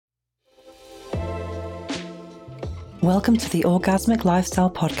Welcome to the Orgasmic Lifestyle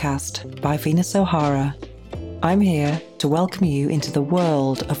Podcast by Venus O'Hara. I'm here to welcome you into the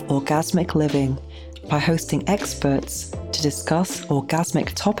world of orgasmic living by hosting experts to discuss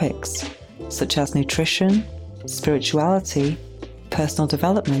orgasmic topics such as nutrition, spirituality, personal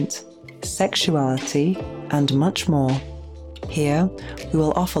development, sexuality, and much more. Here, we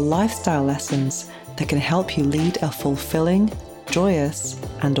will offer lifestyle lessons that can help you lead a fulfilling, joyous,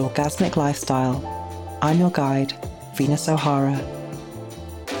 and orgasmic lifestyle. I'm your guide, Venus O'Hara.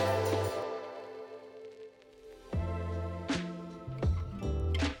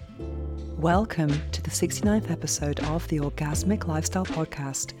 Welcome to the 69th episode of the Orgasmic Lifestyle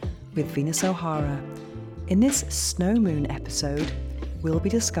Podcast with Venus O'Hara. In this snow moon episode, we'll be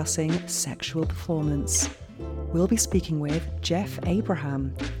discussing sexual performance. We'll be speaking with Jeff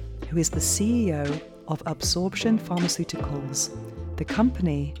Abraham, who is the CEO of Absorption Pharmaceuticals, the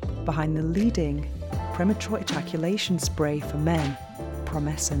company behind the leading premature ejaculation spray for men,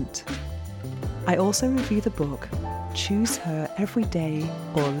 Promescent. I also review the book Choose Her Every Day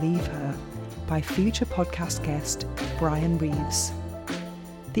or Leave Her by future podcast guest Brian Reeves.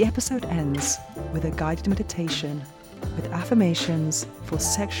 The episode ends with a guided meditation with affirmations for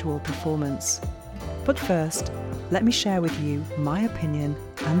sexual performance. But first, let me share with you my opinion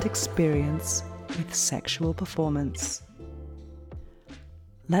and experience with sexual performance.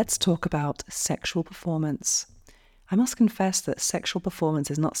 Let's talk about sexual performance. I must confess that sexual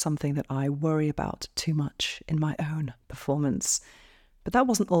performance is not something that I worry about too much in my own performance. But that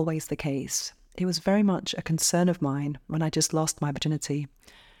wasn't always the case. It was very much a concern of mine when I just lost my virginity.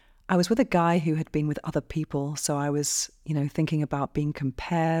 I was with a guy who had been with other people, so I was, thinking about being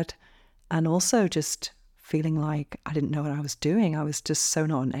compared and also just feeling like I didn't know what I was doing. I was just so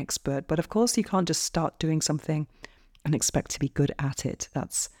not an expert. But of course, you can't just start doing something and expect to be good at it.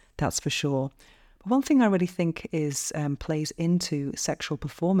 That's for sure. But one thing I really think is plays into sexual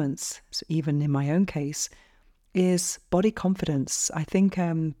performance, so even in my own case, is body confidence. I think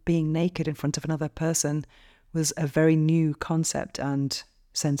being naked in front of another person was a very new concept and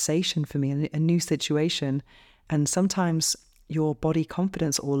sensation for me, a new situation. And sometimes your body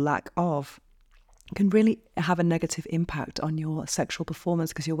confidence or lack of can really have a negative impact on your sexual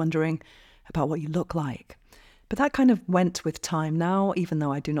performance because you're wondering about what you look like. But that kind of went with time now, even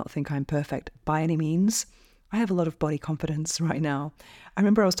though I do not think I'm perfect by any means. I have a lot of body confidence right now. I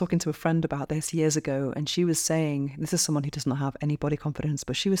remember I was talking to a friend about this years ago, and she was saying, this is someone who does not have any body confidence,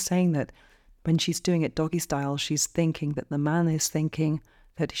 but she was saying that when she's doing it doggy style, she's thinking that the man is thinking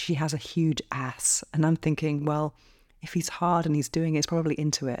that she has a huge ass. And I'm thinking, well, if he's hard and he's doing it, he's probably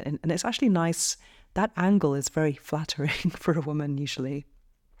into it. And it's actually nice. That angle is very flattering for a woman usually.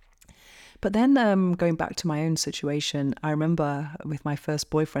 But then going back to my own situation, I remember with my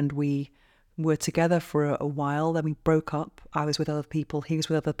first boyfriend, we were together for a while, then we broke up. I was with other people, he was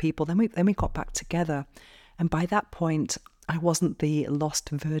with other people, then we got back together. And by that point, I wasn't the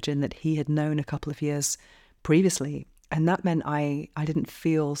lost virgin that he had known a couple of years previously. And that meant I didn't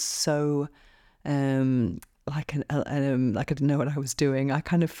feel so like I didn't know what I was doing. I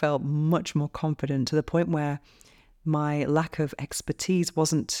kind of felt much more confident to the point where my lack of expertise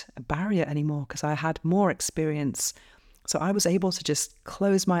wasn't a barrier anymore because I had more experience. So I was able to just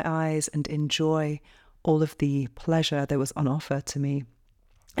close my eyes and enjoy all of the pleasure that was on offer to me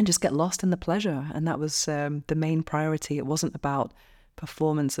and just get lost in the pleasure. And that was the main priority. It wasn't about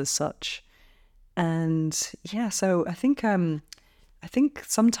performance as such. And yeah, so I think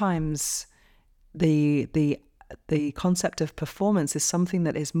sometimes the concept of performance is something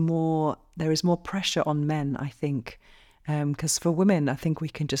that is there is more pressure on men, I think. Because for women, I think we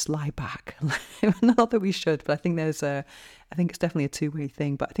can just lie back. Not that we should, but I think I think it's definitely a two-way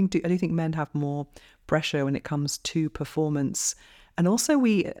thing. But I do think men have more pressure when it comes to performance. And also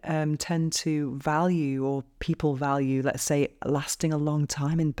we tend to value, or people value, let's say, lasting a long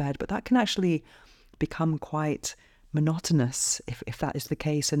time in bed. But that can actually become quite monotonous if that is the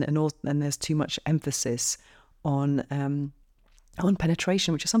case. And there's too much emphasis on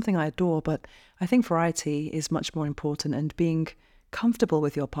penetration, which is something I adore, but I think variety is much more important and being comfortable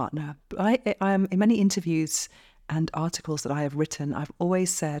with your partner. I'm in many interviews and articles that I have written, I've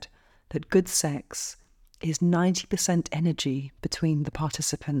always said that good sex is 90% energy between the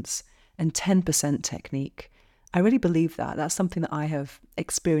participants and 10% technique. I really believe that. That's something that I have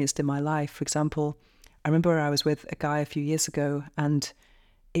experienced in my life. For example, I remember I was with a guy a few years ago and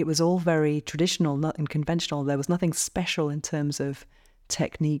it was all very traditional, nothing conventional. There was nothing special in terms of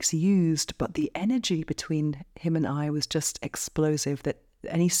techniques used, but the energy between him and I was just explosive, that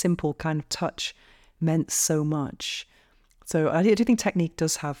any simple kind of touch meant so much. So I do think technique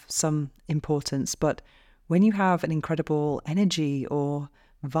does have some importance, but when you have an incredible energy or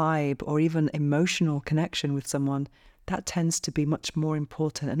vibe or even emotional connection with someone, that tends to be much more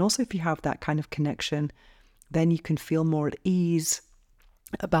important. And also, if you have that kind of connection, then you can feel more at ease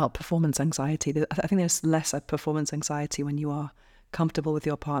about performance anxiety. I think there's less performance anxiety when you are comfortable with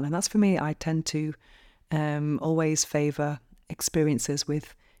your partner. And that's, for me, I tend to always favor experiences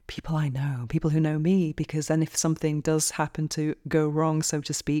with people I know, people who know me, because then if something does happen to go wrong, so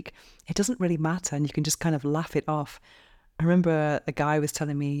to speak, it doesn't really matter and you can just kind of laugh it off. I remember a guy was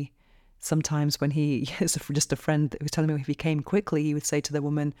telling me sometimes when he is just a friend that was telling me if he came quickly, he would say to the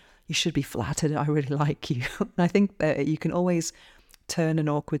woman, "You should be flattered, I really like you." And I think that you can always turn an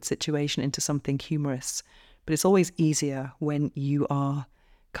awkward situation into something humorous, but it's always easier when you are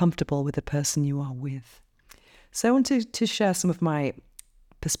comfortable with the person you are with. So I want to share some of my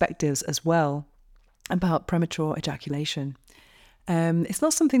perspectives as well about premature ejaculation. It's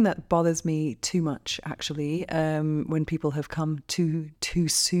not something that bothers me too much, actually, when people have come too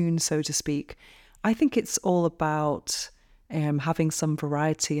soon, so to speak. I think it's all about having some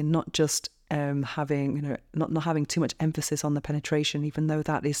variety and not just having, not having too much emphasis on the penetration, even though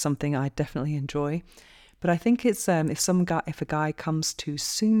that is something I definitely enjoy. But I think it's if a guy comes too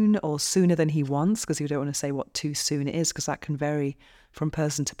soon or sooner than he wants, because you don't want to say what too soon is, because that can vary from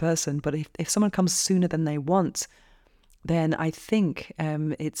person to person. But if someone comes sooner than they want, then I think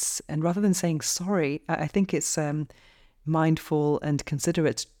and rather than saying sorry, I think it's mindful and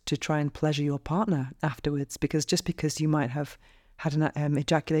considerate to try and pleasure your partner afterwards, because just because you might have had an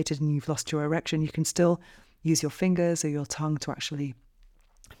ejaculated and you've lost your erection, you can still use your fingers or your tongue to actually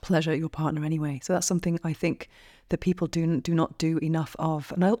pleasure your partner anyway. So that's something I think that people do not do enough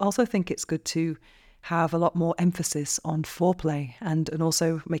of. And I also think it's good to have a lot more emphasis on foreplay and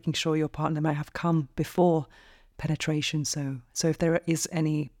also making sure your partner might have come before penetration. So if there is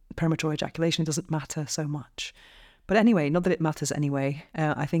any premature ejaculation, it doesn't matter so much. But anyway, not that it matters anyway.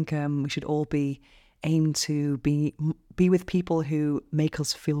 I think we should all aim to be with people who make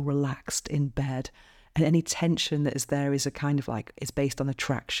us feel relaxed in bed. And any tension that is there is a kind of is based on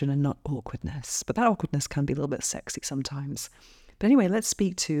attraction and not awkwardness. But that awkwardness can be a little bit sexy sometimes. But anyway, let's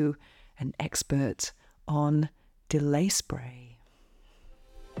speak to an expert on delay spray.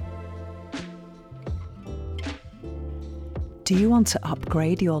 Do you want to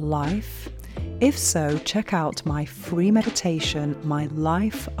upgrade your life? If so, check out my free meditation, my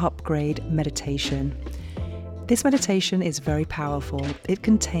Life Upgrade Meditation. This meditation is very powerful. It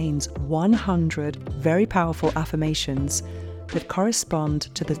contains 100 very powerful affirmations that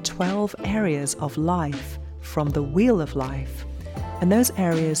correspond to the 12 areas of life from the Wheel of Life. And those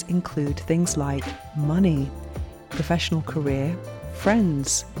areas include things like money, professional career,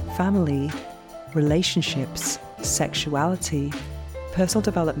 friends, family, relationships, sexuality, personal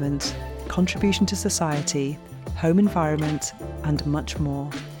development, contribution to society, home environment, and much more.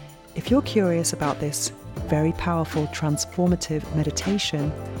 If you're curious about this very powerful transformative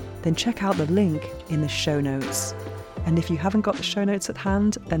meditation, then check out the link in the show notes. And if you haven't got the show notes at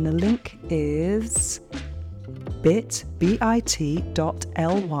hand, then the link is bit.ly/life,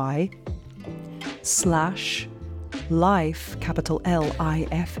 capital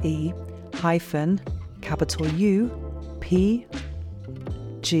LIFE, hyphen, capital UPGRADE,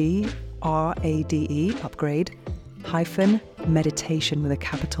 upgrade, hyphen, meditation with a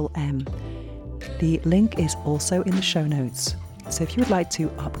capital M. The link is also in the show notes. So if you would like to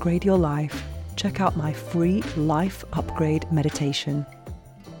upgrade your life, check out my free Life Upgrade Meditation.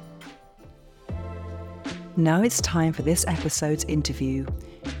 Now it's time for this episode's interview.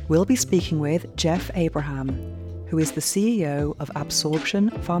 We'll be speaking with Jeff Abraham, who is the CEO of Absorption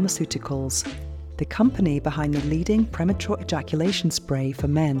Pharmaceuticals, the company behind the leading premature ejaculation spray for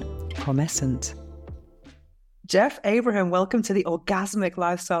men, Promescent. Jeff Abraham, welcome to the Orgasmic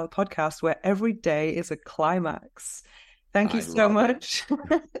Lifestyle Podcast, where every day is a climax. Thank you so much.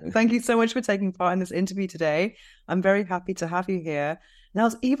 Thank you so much for taking part in this interview today. I'm very happy to have you here. And I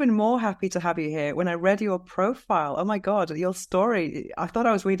was even more happy to have you here when I read your profile. Oh my God, your story. I thought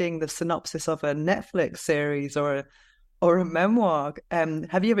I was reading the synopsis of a Netflix series or a memoir.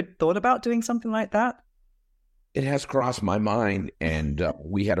 Have you ever thought about doing something like that? It has crossed my mind. And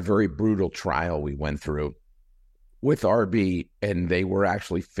we had a very brutal trial we went through with RB, and they were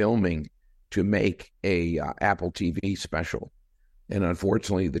actually filming to make a Apple TV special. And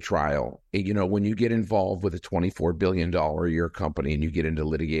unfortunately, the trial, when you get involved with a $24 billion a year company and you get into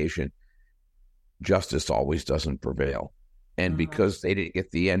litigation, justice always doesn't prevail. And because they didn't get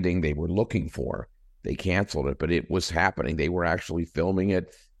the ending they were looking for, they canceled it. But it was happening. They were actually filming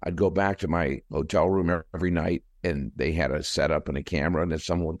it. I'd go back to my hotel room every night and they had a setup and a camera, and if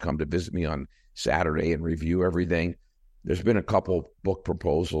someone would come to visit me on Saturday and review everything. There's been a couple book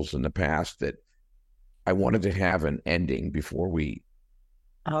proposals in the past that I wanted to have an ending before we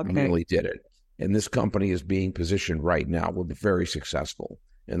Okay. really did it. And this company is being positioned right now. We're very successful,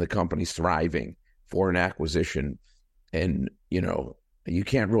 and the company's thriving for an acquisition. And, you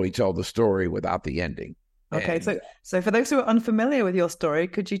can't really tell the story without the ending. Okay. And So for those who are unfamiliar with your story,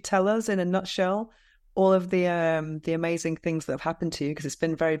 could you tell us in a nutshell all of the amazing things that have happened to you? Because it's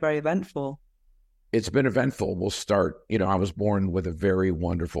been very, very eventful. it's been eventful. We'll start, I was born with a very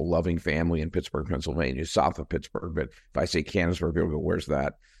wonderful, loving family in Pittsburgh, Pennsylvania, south of Pittsburgh. But if I say Canonsburg, people go, where's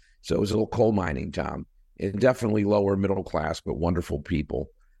that? So it was a little coal mining town. And definitely lower middle class, but wonderful people.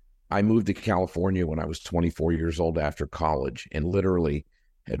 I moved to California when I was 24 years old after college, and literally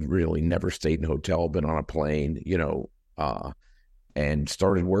had really never stayed in a hotel, been on a plane, and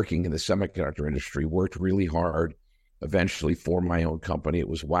started working in the semiconductor industry, worked really hard, eventually formed my own company. It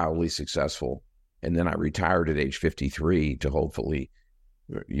was wildly successful. And then I retired at age 53 to hopefully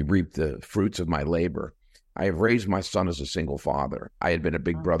you reap the fruits of my labor. I have raised my son as a single father. I had been a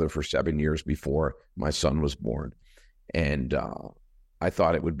big brother for 7 years before my son was born. And I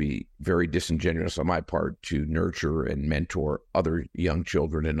thought it would be very disingenuous on my part to nurture and mentor other young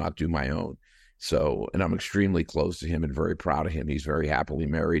children and not do my own. So, and I'm extremely close to him and very proud of him. He's very happily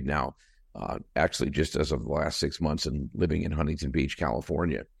married now, actually just as of the last 6 months, and living in Huntington Beach,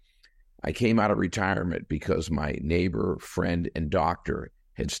 California. I came out of retirement because my neighbor, friend, and doctor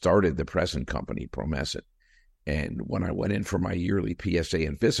had started the present company, Promescent. And when I went in for my yearly PSA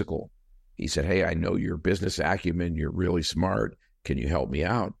and physical, he said, "Hey, I know your business acumen. You're really smart. Can you help me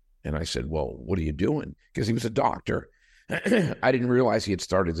out?" And I said, "Well, what are you doing?" Because he was a doctor. I didn't realize he had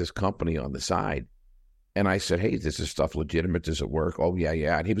started this company on the side. And I said, "Hey, this is stuff legitimate. Does it work?" "Oh, yeah,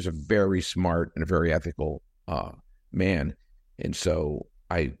 yeah." And he was a very smart and a very ethical man. And so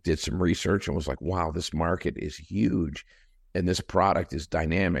I did some research and was like, wow, this market is huge and this product is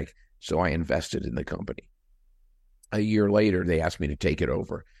dynamic. So I invested in the company. A year later, they asked me to take it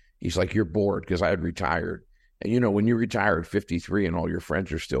over. He's like, "You're bored," because I had retired. And when you retire at 53 and all your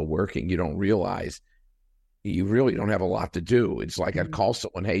friends are still working, you don't realize you really don't have a lot to do. It's like I'd call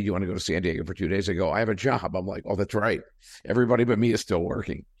someone, "Hey, you want to go to San Diego for 2 days?" I go, "I have a job." I'm like, "Oh, that's right. Everybody but me is still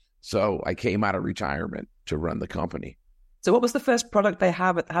working." So I came out of retirement to run the company. So what was the first product they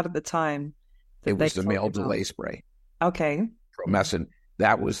had at the time It that they was the told male you about? delay spray, Okay. Promescent.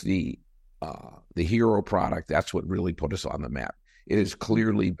 That was the hero product. That's what really put us on the map. It is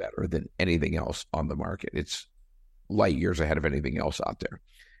clearly better than anything else on the market. It's light years ahead of anything else out there.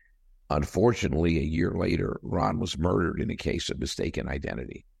 Unfortunately, a year later, Ron was murdered in a case of mistaken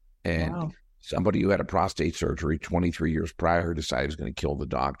identity. And Wow. somebody who had a prostate surgery 23 years prior decided he was going to kill the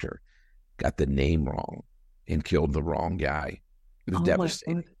doctor, got the name wrong, and killed the wrong guy. It was Oh my God.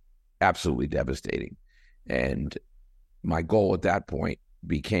 devastating, absolutely devastating. And my goal at that point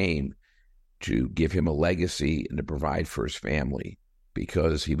became to give him a legacy and to provide for his family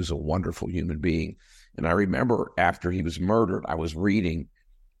because he was a wonderful human being. And I remember after he was murdered, I was reading,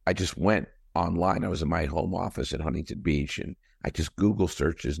 I just went online. I was in my home office at Huntington Beach and I just Google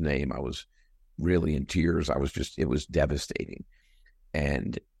searched his name. I was really in tears. It was devastating.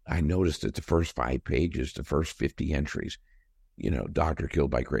 And I noticed that the first 5 pages, the first 50 entries, doctor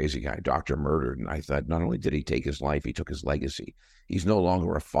killed by crazy guy, doctor murdered. And I thought, not only did he take his life, he took his legacy. He's no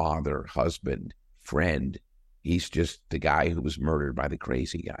longer a father, husband, friend. He's just the guy who was murdered by the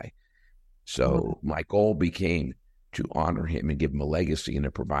crazy guy. So Wow. my goal became to honor him and give him a legacy and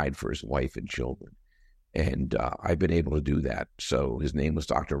to provide for his wife and children. And I've been able to do that. So his name was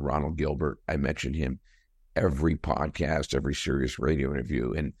Dr. Ronald Gilbert. I mentioned him every podcast, every serious radio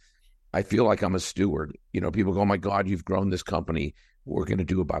interview. And I feel like I'm a steward. People go, "Oh my God, you've grown this company. We're going to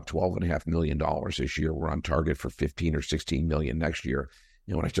do about $12.5 million this year. We're on target for 15 or 16 million next year."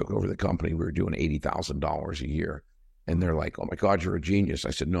 When I took over the company, we were doing $80,000 a year. And they're like, "Oh my God, you're a genius."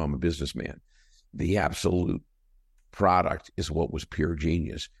 I said, "No, I'm a businessman." The absolute product is what was pure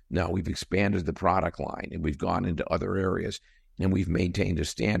genius. Now we've expanded the product line and we've gone into other areas and we've maintained a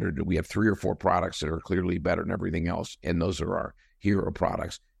standard. We have 3 or 4 products that are clearly better than everything else. And those are our hero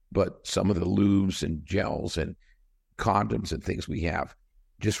products. But some of the lubes and gels and condoms and things we have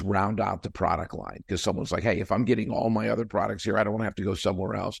just round out the product line because someone's like, "Hey, if I'm getting all my other products here, I don't want to have to go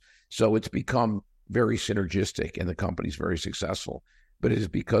somewhere else." So it's become very synergistic and the company's very successful. But it is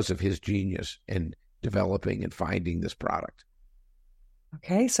because of his genius in developing and finding this product.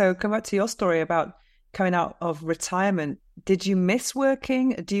 Okay. So come back to your story about coming out of retirement. Did you miss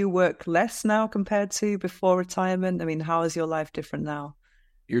working? Do you work less now compared to before retirement? I mean, how is your life different now?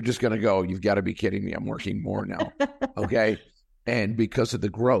 you're just going to go, you've got to be kidding me. I'm working more now. Okay. And because of the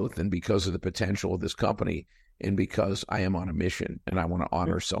growth and because of the potential of this company and because I am on a mission and I want to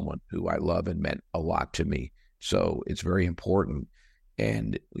honor someone who I love and meant a lot to me. So it's very important.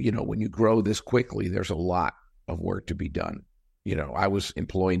 And, when you grow this quickly, there's a lot of work to be done. I was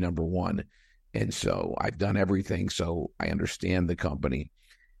employee number one. And so I've done everything. So I understand the company.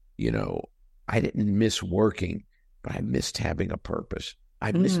 I didn't miss working, but I missed having a purpose.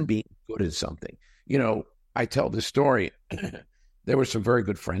 I missed being good at something. I tell this story. There were some very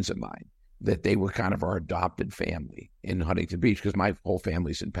good friends of mine that they were kind of our adopted family in Huntington Beach because my whole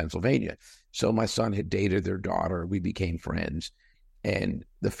family's in Pennsylvania. So my son had dated their daughter. We became friends. And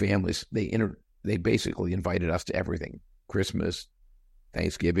the families, they basically invited us to everything: Christmas,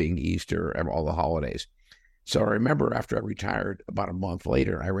 Thanksgiving, Easter, all the holidays. So I remember after I retired, about a month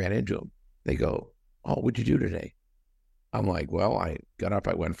later, I ran into them. They go, "Oh, what'd you do today?" I'm like, "Well, I got up,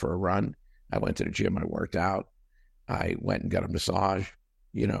 I went for a run. I went to the gym, I worked out. I went and got a massage.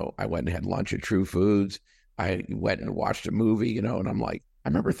 I went and had lunch at True Foods. I went and watched a movie, and I'm like, I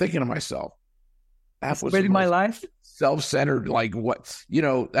remember thinking to myself, that was really my life. Self-centered, like what,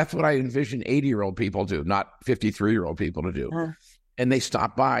 that's what I envision 80-year-old people do, not 53-year-old people to do. And they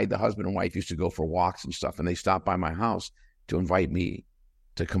stopped by, the husband and wife used to go for walks and stuff, and they stopped by my house to invite me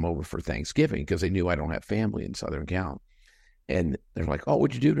to come over for Thanksgiving because they knew I don't have family in Southern Cal. And they're like, "Oh,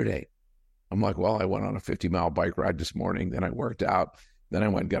 what'd you do today?" I'm like, "Well, I went on a 50-mile bike ride this morning. Then I worked out. Then I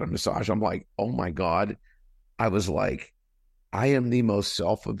went and got a massage." I'm like, oh my God. I was like, I am the most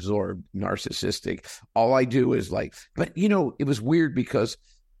self-absorbed, narcissistic. All I do is but it was weird because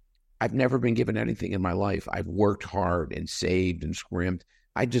I've never been given anything in my life. I've worked hard and saved and scrimped.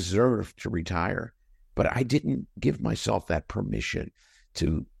 I deserve to retire, but I didn't give myself that permission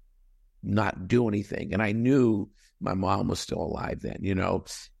to not do anything. And I knew my mom was still alive then,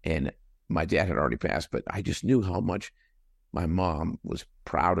 and my dad had already passed, but I just knew how much my mom was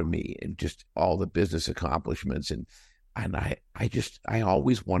proud of me and just all the business accomplishments. And I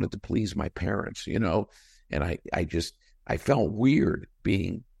always wanted to please my parents, and I felt weird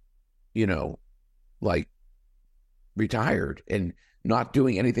being, retired and not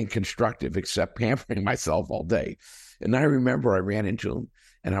doing anything constructive except pampering myself all day. And I remember I ran into him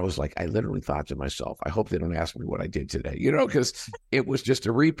and I was like, I literally thought to myself, I hope they don't ask me what I did today, because it was just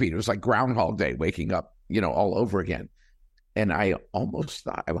a repeat. It was like Groundhog Day, waking up, all over again. And I almost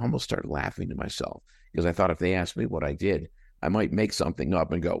started laughing to myself because I thought if they asked me what I did, I might make something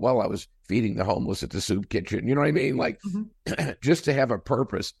up and go, well, I was feeding the homeless at the soup kitchen. You know what I mean? Just to have a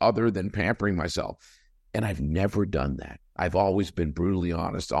purpose other than pampering myself. And I've never done that. I've always been brutally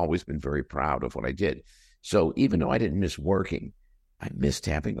honest, always been very proud of what I did. So even though I didn't miss working, I missed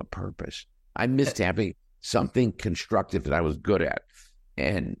having a purpose. I missed having something constructive that I was good at.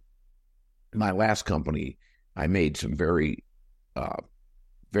 And my last company, I made some very,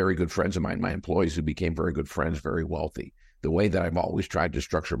 very good friends of mine, my employees who became very good friends, very wealthy. The way that I've always tried to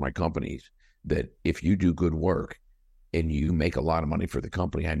structure my companies, that if you do good work and you make a lot of money for the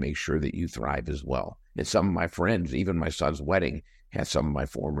company, I make sure that you thrive as well. And some of my friends, even my son's wedding, had some of my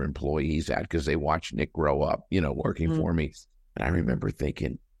former employees at because they watched Nick grow up, working for me. And I remember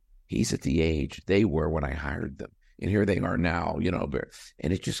thinking, he's at the age they were when I hired them. And here they are now,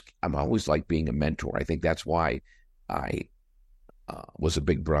 and it just, I'm always like being a mentor. I think that's why I was a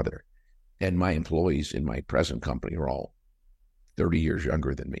big brother. And my employees in my present company are all 30 years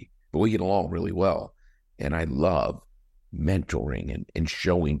younger than me, but we get along really well. And I love mentoring and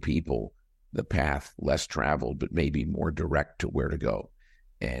showing people the path less traveled, but maybe more direct to where to go.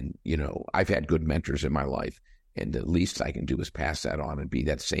 And, I've had good mentors in my life, and the least I can do is pass that on and be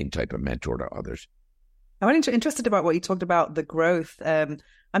that same type of mentor to others. I'm interested about what you talked about, the growth. I'm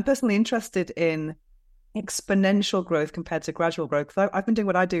personally interested in exponential growth compared to gradual growth. I've been doing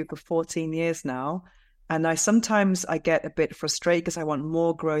what I do for 14 years now. And I get a bit frustrated because I want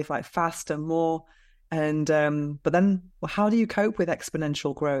more growth, like faster, more. And, but then how do you cope with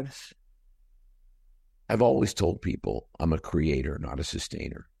exponential growth? I've always told people I'm a creator, not a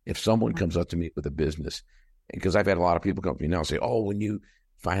sustainer. If someone comes up to me with a business, because I've had a lot of people come to me now and say, oh, when you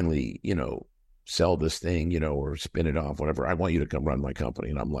finally, sell this thing, or spin it off, whatever, I want you to come run my company.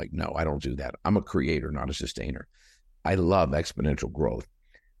 And I'm like, no, I don't do that. I'm a creator, not a sustainer. I love exponential growth.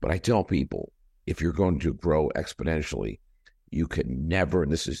 But I tell people, if you're going to grow exponentially, you can never,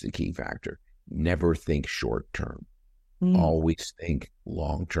 and this is the key factor, never think short term. Always think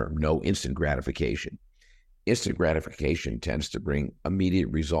long term. No instant gratification. Instant gratification tends to bring immediate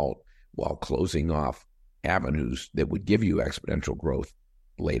result while closing off avenues that would give you exponential growth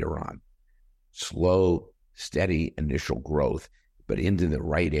later on. Slow, steady initial growth but into the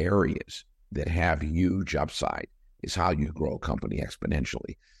right areas that have huge upside is how you grow a company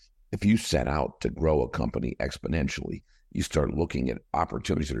exponentially. If you set out to grow a company exponentially, you start looking at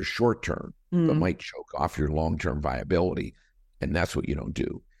opportunities that are short term, but might choke off your long-term viability. And that's what you don't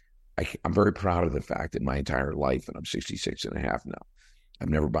do. I'm very proud of the fact that my entire life, and I'm 66 and a half now, I've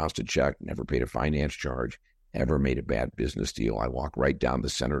never bounced a check, never paid a finance charge, ever made a bad business deal. I walk right down the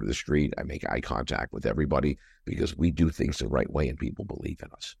center of the street. I make eye contact with everybody because we do things the right way and people believe in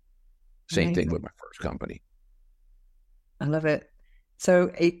us. Same thing with my first company. I love it.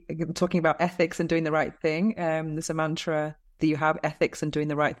 So talking about ethics and doing the right thing, there's a mantra that you have, ethics and doing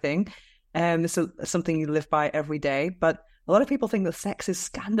the right thing. This is something you live by every day, but a lot of people think that sex is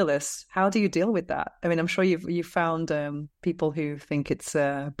scandalous. How do you deal with that? I mean, I'm sure you've found people who think it's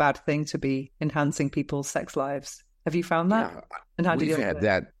a bad thing to be enhancing people's sex lives. Have you found that? Yeah, and how do you deal with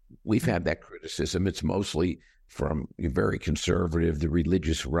it? We've had that criticism. It's mostly from very conservative, the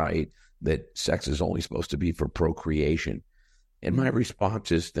religious right, that sex is only supposed to be for procreation. And my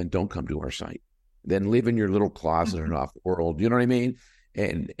response is, then don't come to our site. Then live in your little closet and off the world. You know what I mean?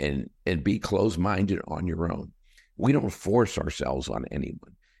 And be closed-minded on your own. We don't force ourselves on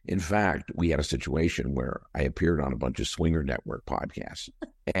anyone. In fact, we had a situation where I appeared on a bunch of Swinger Network podcasts,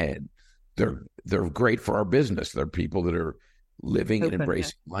 and they're great for our business. They're people that are living and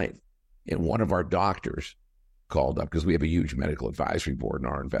embracing life. And one of our doctors called up, because we have a huge medical advisory board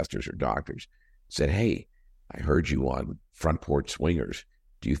and our investors are doctors, said, "Hey, I heard you on Front Porch Swingers.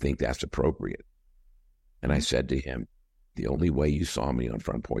 Do you think that's appropriate?" And I said to him, the only way you saw me on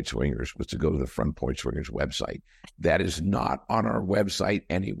Front Porch Swingers was to go to the Front Porch Swingers website. That is not on our website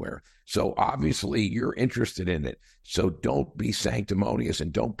anywhere. So obviously you're interested in it. So don't be sanctimonious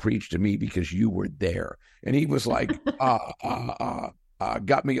and don't preach to me because you were there. And he was like,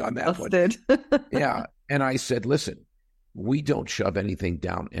 got me on that one. Yeah. And I said, listen, we don't shove anything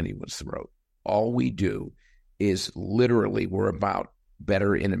down anyone's throat. All we do is literally we're about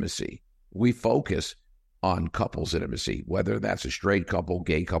better intimacy. We focus on couples intimacy, whether that's a straight couple,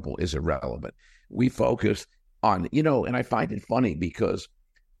 gay couple is irrelevant. We focus on, and I find it funny because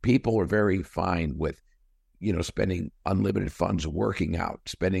people are very fine with, spending unlimited funds working out,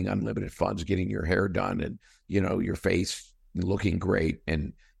 spending unlimited funds getting your hair done and, your face looking great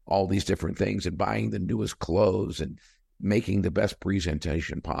and all these different things and buying the newest clothes and making the best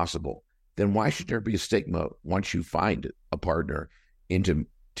presentation possible. Then why should there be a stigma once you find a partner into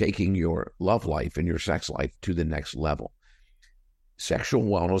taking your love life and your sex life to the next level? Sexual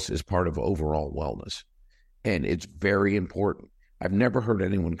wellness is part of overall wellness, and it's very important. I've never heard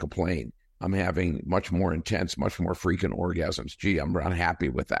anyone complain, I'm having much more intense, much more frequent orgasms. Gee, I'm not happy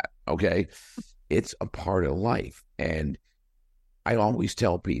with that, okay? It's a part of life, and I always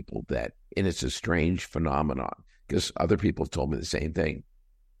tell people that, and it's a strange phenomenon, because other people have told me the same thing.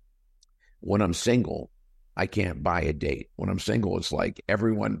 When I'm single, I can't buy a date. When I'm single, it's like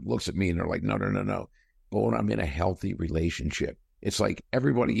everyone looks at me and they're like, no. But when I'm in a healthy relationship, it's like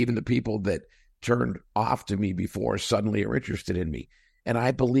everybody, even the people that turned off to me before, suddenly are interested in me. And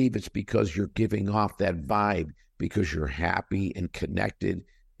I believe it's because you're giving off that vibe because you're happy and connected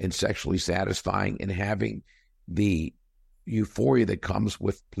and sexually satisfying and having the euphoria that comes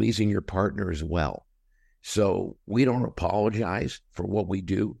with pleasing your partner as well. So we don't apologize for what we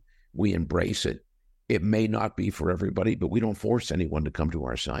do. We embrace it. It may not be for everybody, but we don't force anyone to come to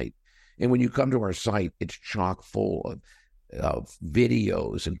our site. And when you come to our site, it's chock full of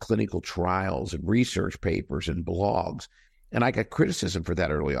videos and clinical trials and research papers and blogs. And I got criticism for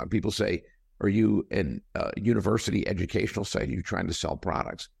that early on. People say, are you an university educational site? Are you trying to sell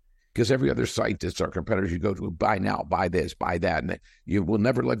products? Because every other site that's our competitors you go to, buy now, buy this, buy that, and you will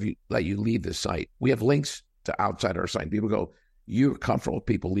never let you leave the site. We have links to outside our site. People go, you're comfortable with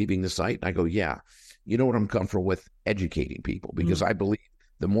people leaving the site? And I go, yeah. You know what I'm comfortable with? Educating people, because I believe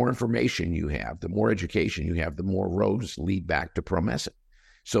the more information you have, the more education you have, the more roads lead back to Promescent.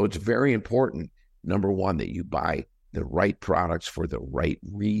 So it's very important, number one, that you buy the right products for the right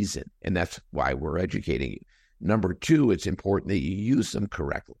reason. And that's why we're educating you. Number two, it's important that you use them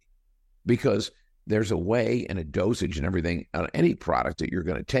correctly, because there's a way and a dosage and everything on any product that you're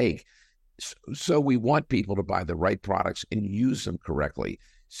going to take. So we want people to buy the right products and use them correctly,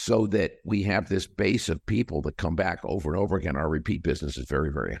 so that we have this base of people that come back over and over again. Our repeat business is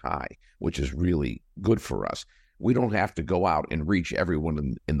very, very high, which is really good for us. We don't have to go out and reach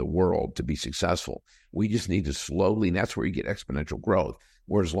everyone in the world to be successful. We just need to slowly, and that's where you get exponential growth,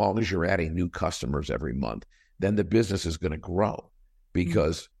 where as long as you're adding new customers every month, then the business is going to grow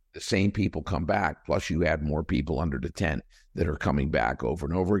because the same people come back, plus you add more people under the tent that are coming back over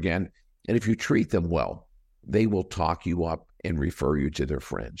and over again. And if you treat them well, they will talk you up and refer you to their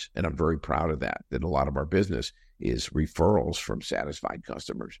friends. And I'm very proud of that a lot of our business is referrals from satisfied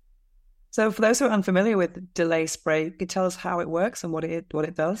customers. So for those who are unfamiliar with delay spray, could you tell us how it works and what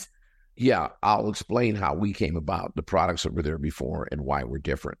it does? Yeah, I'll explain how we came about, the products that were there before, and why we're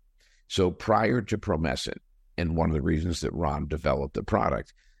different. So prior to Promescent, and one of the reasons that Ron developed the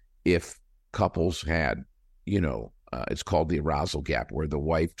product, if couples had, it's called the arousal gap, where the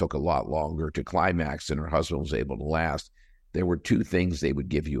wife took a lot longer to climax than her husband was able to last, there were two things they would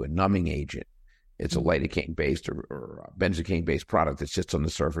give you: a numbing agent. It's a lidocaine-based or benzocaine-based product that sits on the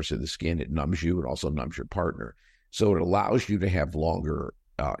surface of the skin. It numbs you. It also numbs your partner. So it allows you to have longer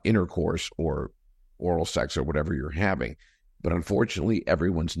intercourse or oral sex or whatever you're having. But unfortunately,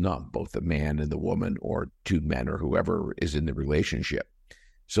 everyone's numb, both the man and the woman, or two men, or whoever is in the relationship.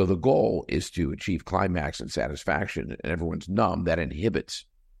 So the goal is to achieve climax and satisfaction, and everyone's numb. That inhibits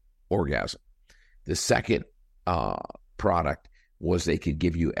orgasm. The second product was they could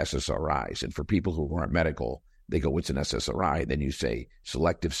give you SSRIs. And for people who aren't medical, they go, what's an SSRI? Then you say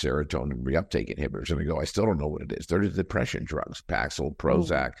selective serotonin reuptake inhibitors. And they go, I still don't know what it is. They're the depression drugs, Paxil,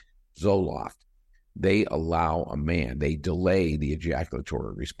 Prozac, Zoloft. They allow a man, they delay the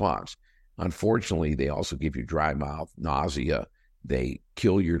ejaculatory response. Unfortunately, they also give you dry mouth, nausea. They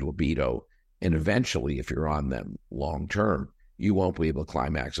kill your libido. And eventually, if you're on them long term, you won't be able to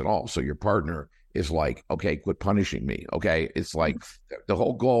climax at all. So your partner is like, okay, quit punishing me. Okay. It's like the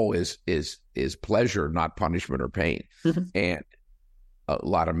whole goal is pleasure, not punishment or pain. And a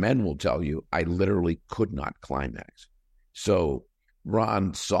lot of men will tell you, I literally could not climax. So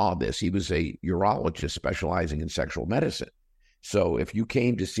Ron saw this. He was a urologist specializing in sexual medicine. So if you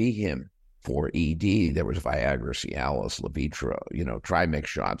came to see him for ED, there was Viagra, Cialis, Levitra, Trimix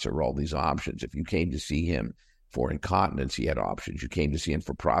shots, or all these options. If you came to see him for incontinence, he had options. You came to see him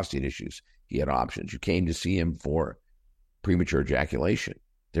for prostate issues, he had options. You came to see him for premature ejaculation.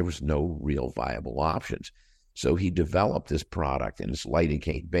 There was no real viable options. So he developed this product, and it's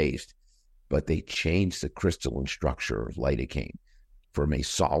lidocaine-based, but they changed the crystalline structure of lidocaine from a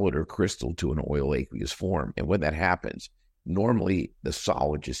solid or crystal to an oil aqueous form. And when that happens, normally the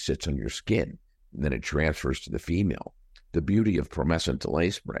solid just sits on your skin, and then it transfers to the female. The beauty of Promescent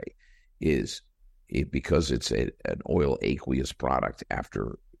delay spray is because it's an oil aqueous product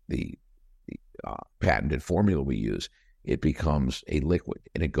after the patented formula we use, it becomes a liquid,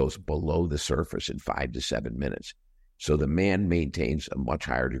 and it goes below the surface in 5 to 7 minutes. So the man maintains a much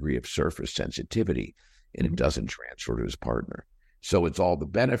higher degree of surface sensitivity, and it doesn't transfer to his partner. So it's all the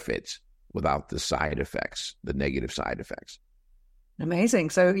benefits without the side effects, the negative side effects. Amazing.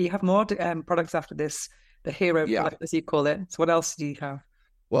 So you have more products after this, the hero product, as you call it. So what else do you have?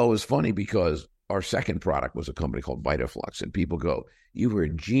 Well, it was funny because our second product was a company called VitaFlux, and people go, you were a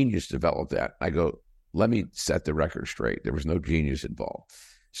genius to develop that. I go, let me set the record straight. There was no genius involved.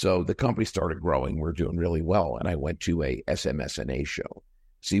 So the company started growing. We're doing really well. And I went to a SMSNA show.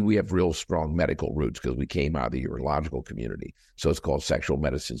 See, we have real strong medical roots because we came out of the urological community. So it's called Sexual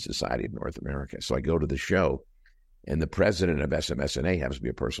Medicine Society of North America. So I go to the show, and the president of SMSNA happens to be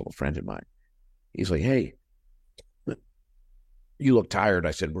a personal friend of mine. He's like, hey, you look tired.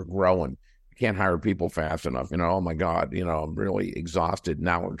 I said, we're growing. Can't hire people fast enough. Oh my God, I'm really exhausted.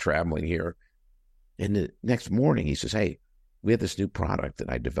 Now I'm traveling here. And the next morning he says, hey, we have this new product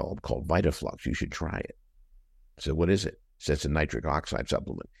that I developed called VitaFlux. You should try it. I said, what is it? He says it's a nitric oxide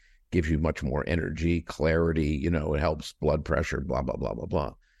supplement. Gives you much more energy, clarity, it helps blood pressure, blah, blah, blah, blah,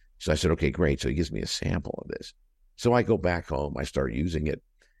 blah. So I said, okay, great. So he gives me a sample of this. So I go back home, I start using it.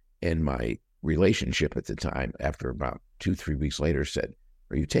 And my relationship at the time, after about 2-3 weeks later, said,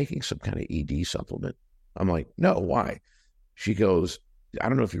 are you taking some kind of ED supplement? I'm like, no, why? She goes, I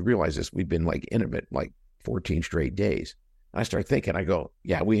don't know if you realize this. We've been intimate 14 straight days. I start thinking, I go,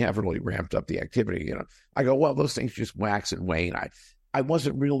 yeah, we have really ramped up the activity. I go, well, those things just wax and wane. I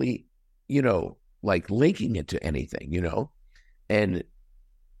wasn't really, linking it to anything, And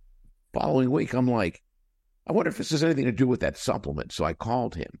following week, I'm like, I wonder if this has anything to do with that supplement. So I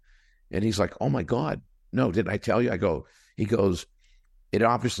called him, and he's like, oh my God, no, didn't I tell you? He goes, it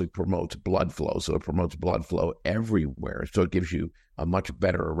obviously promotes blood flow. So it promotes blood flow everywhere. So it gives you a much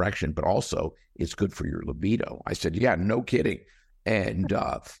better erection, but also it's good for your libido. I said, yeah, no kidding. And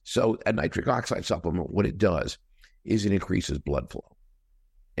so a nitric oxide supplement, what it does is it increases blood flow.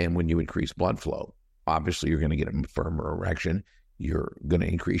 And when you increase blood flow, obviously you're going to get a firmer erection. You're going to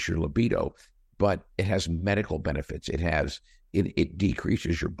increase your libido, but it has medical benefits. It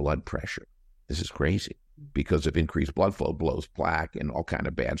decreases your blood pressure. This is crazy. Because of increased blood flow, blows plaque and all kind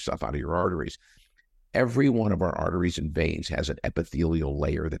of bad stuff out of your arteries. Every one of our arteries and veins has an epithelial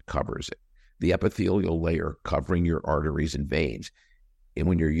layer that covers it. The epithelial layer covering your arteries and veins, and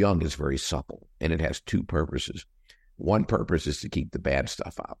when you're young, is very supple, and it has two purposes. One purpose is to keep the bad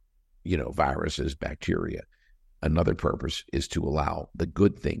stuff out, viruses, bacteria. Another purpose is to allow the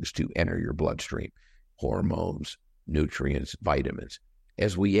good things to enter your bloodstream, hormones, nutrients, vitamins.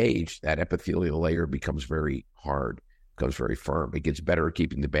 As we age, that epithelial layer becomes very hard, becomes very firm. It gets better at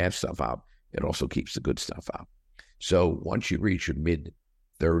keeping the bad stuff out. It also keeps the good stuff out. So once you reach your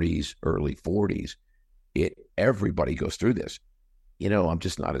mid-30s, early 40s, everybody goes through this. I'm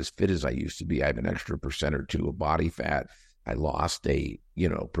just not as fit as I used to be. I have an extra percent or two of body fat. I lost a,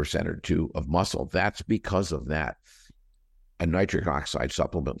 percent or two of muscle. That's because of that. A nitric oxide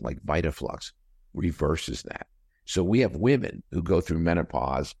supplement like VitaFlux reverses that. So we have women who go through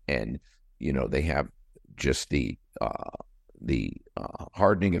menopause and, they have just the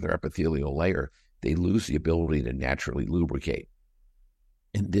hardening of their epithelial layer. They lose the ability to naturally lubricate.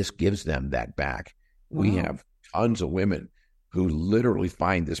 And this gives them that back. Wow. We have tons of women who literally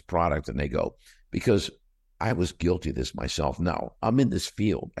find this product and they go, because I was guilty of this myself. Now, I'm in this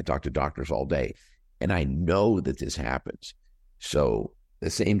field. I talk to doctors all day, and I know that this happens. So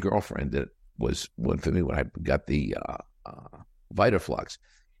the same girlfriend that was one for me when I got the VitaFlux,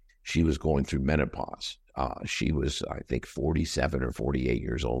 she was going through menopause. She was, I think, 47 or 48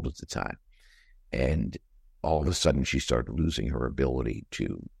 years old at the time. And all of a sudden, she started losing her ability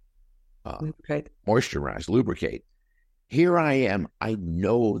to moisturize, lubricate. Here I am. I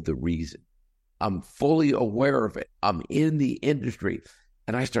know the reason. I'm fully aware of it. I'm in the industry.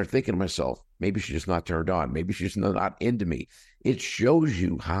 And I start thinking to myself, maybe she's just not turned on. Maybe she's not into me. It shows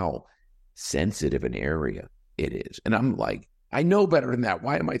you how sensitive an area it is. And I'm like, I know better than that.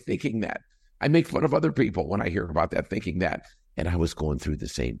 Why am I thinking that? I make fun of other people when I hear about that, thinking that. And I was going through the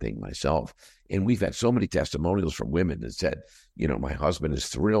same thing myself. And we've had so many testimonials from women that said, my husband is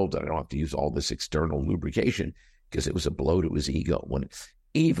thrilled that I don't have to use all this external lubrication because it was a blow to his ego.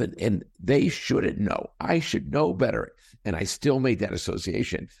 And they shouldn't know. I should know better. And I still made that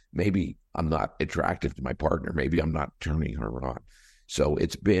association. Maybe I'm not attractive to my partner. Maybe I'm not turning her on. So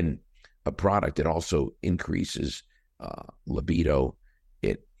it's been a product that also increases libido.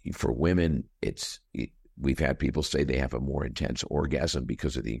 For women, we've had people say they have a more intense orgasm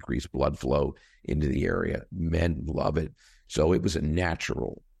because of the increased blood flow into the area. Men love it. So it was a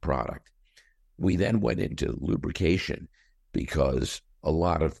natural product. We then went into lubrication because a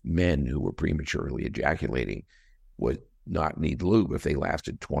lot of men who were prematurely ejaculating would not need lube if they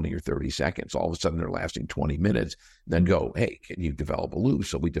lasted 20 or 30 seconds. All of a sudden, they're lasting 20 minutes. Then go, hey, can you develop a lube?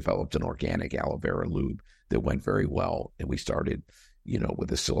 So we developed an organic aloe vera lube that went very well. And we started,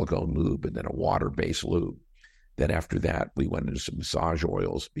 with a silicone lube and then a water-based lube. Then after that, we went into some massage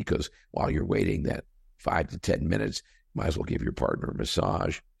oils because while you're waiting that 5 to 10 minutes, might as well give your partner a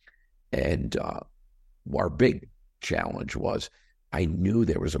massage. And our big challenge was I knew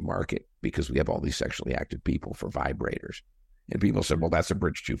there was a market because we have all these sexually active people for vibrators. And people said, well, that's a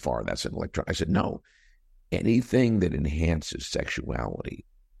bridge too far. That's an electron. I said, no, anything that enhances sexuality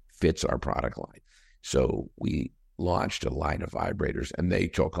fits our product line. So we launched a line of vibrators and they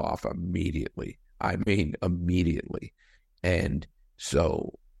took off immediately. I mean, immediately. And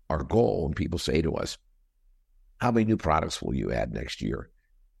so our goal, when people say to us, how many new products will you add next year?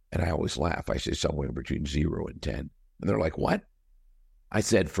 And I always laugh. I say somewhere between 0 and 10. And they're like, what? I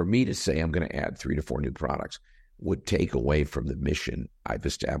said, for me to say I'm going to add 3 to 4 new products would take away from the mission I've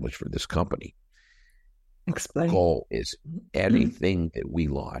established for this company. Explain. The goal is anything that we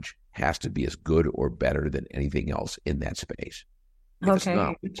launch has to be as good or better than anything else in that space. If it's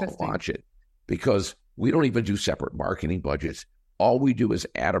not, we won't launch it because we don't even do separate marketing budgets. All we do is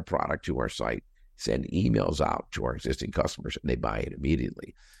add a product to our site, send emails out to our existing customers, and they buy it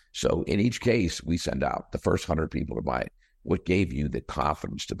immediately. So in each case, we send out the first 100 people to buy it. What gave you the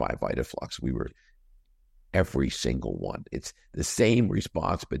confidence to buy VitaFlux? We were every single one. It's the same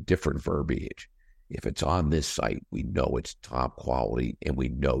response, but different verbiage. If it's on this site, we know it's top quality and we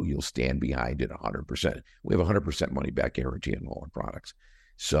know you'll stand behind it 100%. We have a 100% money back guarantee on all our products.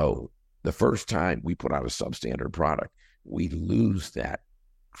 So the first time we put out a substandard product, we lose that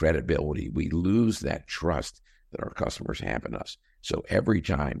credibility. We lose that trust that our customers have in us. So every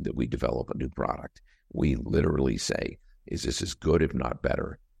time that we develop a new product, we literally say, is this as good, if not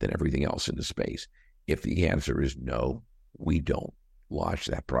better, than everything else in the space? If the answer is no, we don't launch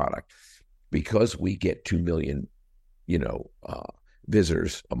that product. Because we get 2 million,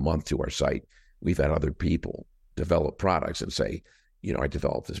 visitors a month to our site, we've had other people develop products and say, I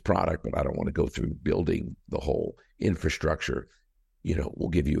developed this product, but I don't want to go through building the whole infrastructure. We'll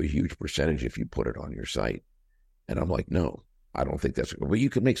give you a huge percentage if you put it on your site. And I'm like, no, I don't think that's, well, you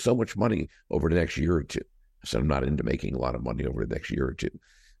can make so much money over the next year or two. So I'm not into making a lot of money over the next year or two.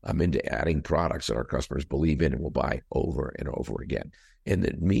 I'm into adding products that our customers believe in and will buy over and over again, and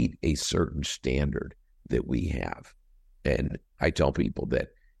that meet a certain standard that we have. And I tell people that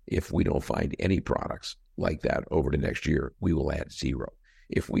if we don't find any products like that over the next year, we will add 0.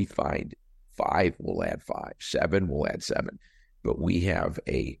 If we find 5, we'll add 5. 7, we'll add 7. But we have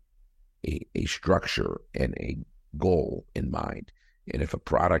a structure and a goal in mind. And if a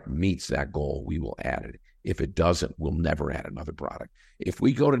product meets that goal, we will add it. If it doesn't, we'll never add another product. If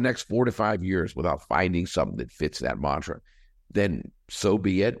we go the next 4 to 5 years without finding something that fits that mantra, then so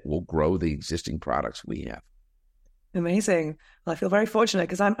be it. We'll grow the existing products we have. Amazing. Well, I feel very fortunate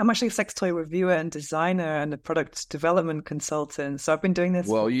because I'm actually a sex toy reviewer and designer and a product development consultant. So I've been doing this.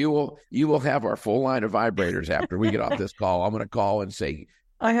 Well, you will have our full line of vibrators after we get off this call. I'm going to call and say,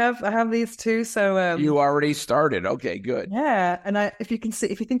 I have these too. So you already started. Okay, good. Yeah, and if you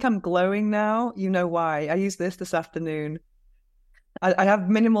think I'm glowing now, you know why. I used this afternoon. I have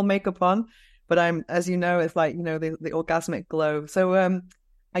minimal makeup on, but I'm, as you know, it's like, the orgasmic glow. So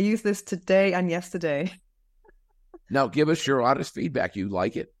I used this today and yesterday. Now, give us your honest feedback. You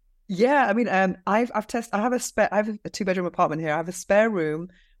like it? Yeah, I mean, I have a 2-bedroom apartment here. I have a spare room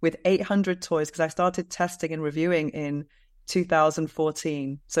with 800 toys because I started testing and reviewing in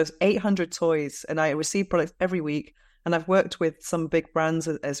 2014. So it's 800 toys, and I receive products every week. And I've worked with some big brands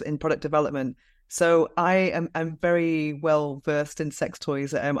as in product development. So I'm very well versed in sex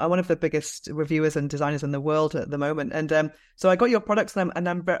toys. I'm one of the biggest reviewers and designers in the world at the moment. And so I got your products, and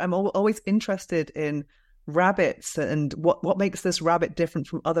I'm always interested in rabbits and what makes this rabbit different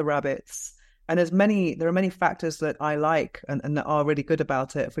from other rabbits. And there are many factors that I like and that are really good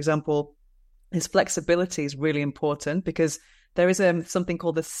about it. For example, his flexibility is really important because there is something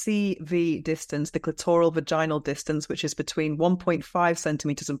called the CV distance, the clitoral vaginal distance, which is between 1.5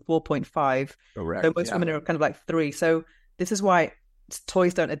 centimeters and 4.5. Correct. So most women are kind of like 3. So this is why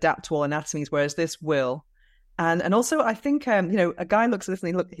toys don't adapt to all anatomies, whereas this will. And also, I think, a guy looks at this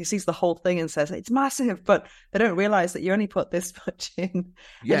and he sees the whole thing and says, it's massive, but they don't realize that you only put this much in.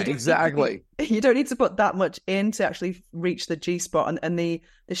 Yeah, exactly. You don't need to put that much in to actually reach the G-spot. And the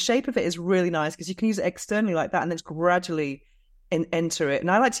shape of it is really nice because you can use it externally like that and then gradually enter it. And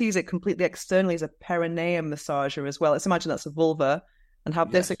I like to use it completely externally as a perineum massager as well. Let's imagine that's a vulva and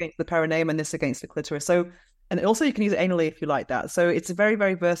have this against the perineum and this against the clitoris. So, and also you can use it anally if you like that. So it's very,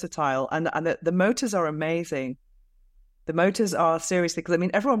 very versatile. And the motors are amazing. The motors are seriously, because I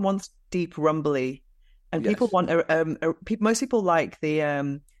mean, everyone wants deep rumbly, and people want most people like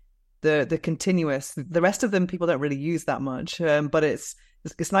the continuous. The rest of them people don't really use that much. But it's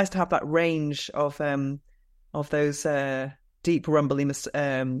nice to have that range of those deep rumbly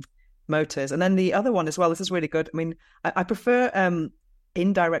motors. And then the other one as well. This is really good. I mean, I prefer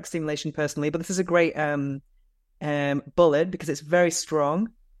indirect stimulation personally, but this is a great bullet because it's very strong,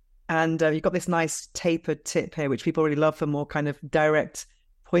 and you've got this nice tapered tip here, which people really love for more kind of direct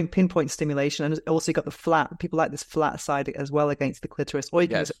pinpoint stimulation. And also you've got the flat. People like this flat side as well against the clitoris, or you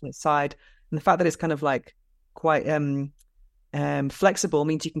can use it on its side. And the fact that it's kind of like quite flexible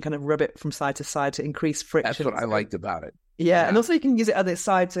means you can kind of rub it from side to side to increase friction. That's what I liked about it. Yeah, and also you can use it on its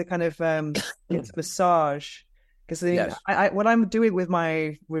side to kind of massage. Because what I'm doing with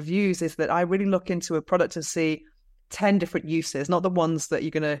my reviews is that I really look into a product and see 10 different uses, not the ones that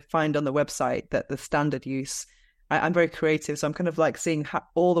you're going to find on the website, that the standard use. I'm very creative, so I'm kind of like seeing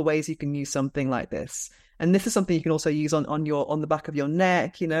all the ways you can use something like this. And this is something you can also use on the back of your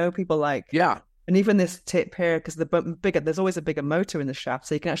neck. People like, and even this tip here, because there's always a bigger motor in the shaft,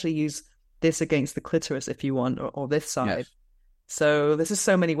 so you can actually use this against the clitoris if you want, or this side. Yes. So there's just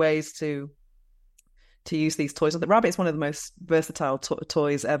so many ways to use these toys. The rabbit is one of the most versatile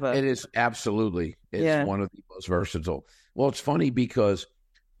toys ever. It is, absolutely. It's one of the most versatile. Well, it's funny because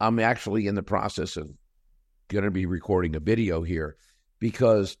I'm actually in the process of going to be recording a video here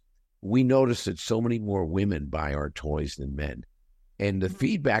because we notice that so many more women buy our toys than men. And the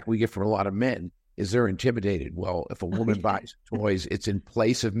feedback we get from a lot of men is they're intimidated. Well, if a woman buys toys, it's in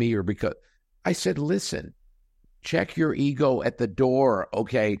place of me, or because I said, listen, check your ego at the door,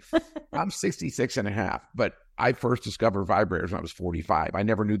 okay? I'm 66 and a half, but I first discovered vibrators when I was 45. I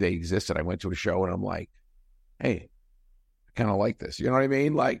never knew they existed. I went to a show and I'm like, hey, I kind of like this. You know what I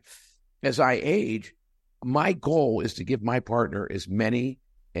mean? Like, as I age, my goal is to give my partner as many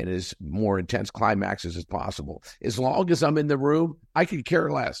and as more intense climaxes as possible. As long as I'm in the room, I could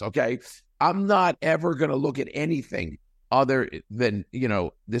care less, okay? I'm not ever going to look at anything other than,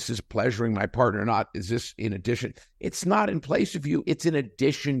 this is pleasuring my partner, not is this in addition. It's not in place of you. It's in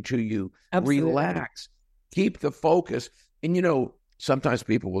addition to you. Absolutely. Relax. Keep the focus. And, sometimes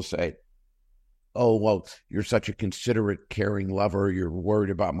people will say, oh, well, you're such a considerate, caring lover. You're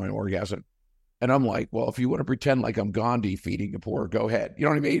worried about my orgasm. And I'm like, well, if you want to pretend like I'm Gandhi feeding the poor, go ahead. You know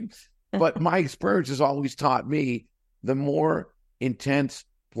what I mean? But my experience has always taught me the more intense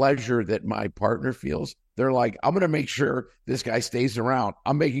pleasure that my partner feels, they're like, I'm going to make sure this guy stays around.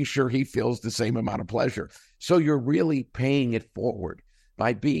 I'm making sure he feels the same amount of pleasure. So you're really paying it forward.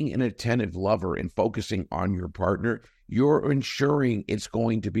 By being an attentive lover and focusing on your partner, you're ensuring it's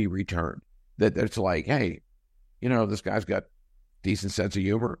going to be returned. That it's like, hey, this guy's got decent sense of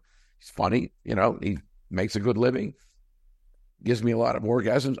humor. He's funny, he makes a good living, gives me a lot of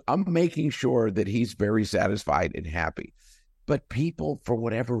orgasms. I'm making sure that he's very satisfied and happy. But people, for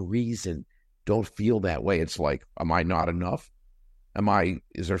whatever reason, don't feel that way. It's like, am I not enough?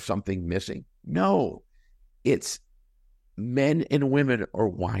 Is there something missing? No, it's men and women are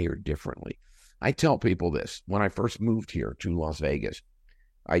wired differently. I tell people this. When I first moved here to Las Vegas,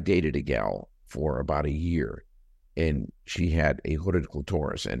 I dated a gal for about a year, and she had a hooded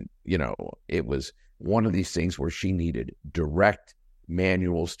clitoris. And, it was one of these things where she needed direct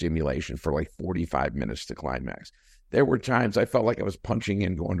manual stimulation for like 45 minutes to climax. There were times I felt like I was punching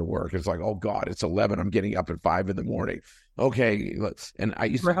in going to work. It's like, oh God, it's 11. I'm getting up at 5 a.m. Okay, and I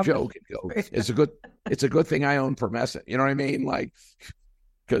used to joke and go, it's a good thing I own Promescent. You know what I mean? Like,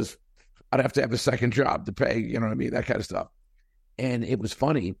 because I'd have to have a second job to pay, you know what I mean? That kind of stuff. And it was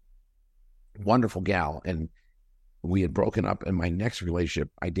funny, wonderful gal. And we had broken up. In my next relationship,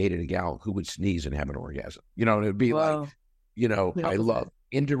 I dated a gal who would sneeze and have an orgasm. And it'd be like, I love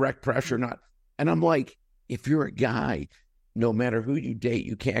indirect pressure, not. And I'm like, if you're a guy, no matter who you date,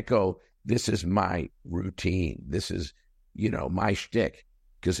 you can't go, this is my routine. This is, my shtick,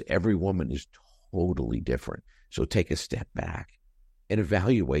 because every woman is totally different. So take a step back and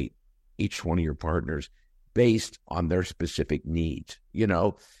evaluate each one of your partners based on their specific needs,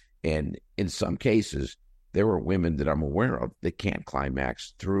 and in some cases, there are women that I'm aware of that can't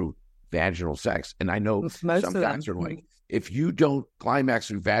climax through vaginal sex. And I know some guys are like, if you don't climax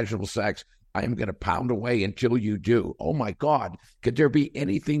through vaginal sex, I am going to pound away until you do. Oh my God. Could there be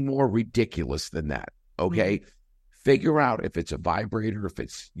anything more ridiculous than that? Okay. Mm-hmm. Figure out if it's a vibrator, if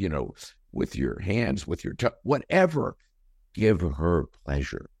it's, with your hands, with your whatever, give her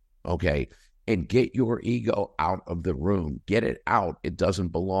pleasure. Okay. And get your ego out of the room. Get it out. It doesn't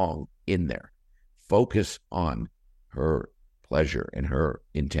belong in there. Focus on her pleasure and her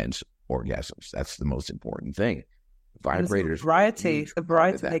intense orgasms. That's the most important thing. Vibrators. The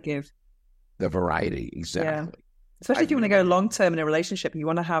variety they give. The variety, exactly. Yeah. Especially if you want to go long-term in a relationship, you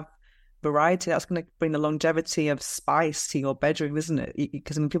want to have variety. That's going to bring the longevity of spice to your bedroom, isn't it?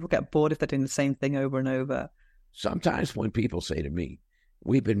 Because people get bored if they're doing the same thing over and over. Sometimes when people say to me,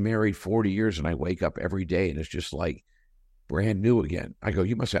 we've been married 40 years and I wake up every day and it's just like brand new again. I go,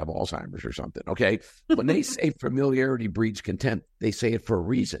 you must have Alzheimer's or something, okay? When they say familiarity breeds contempt, they say it for a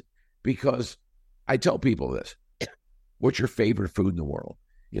reason. Because I tell people this, what's your favorite food in the world?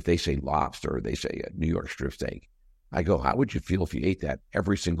 If they say lobster or they say a New York strip steak, I go, how would you feel if you ate that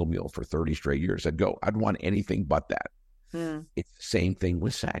every single meal for 30 straight years? I'd go, I'd want anything but that. It's the same thing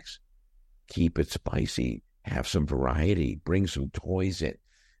with sex. Keep it spicy, have some variety, bring some toys in.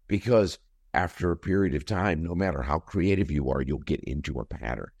 Because after a period of time, no matter how creative you are, you'll get into a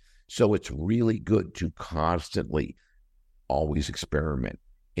pattern. So it's really good to constantly always experiment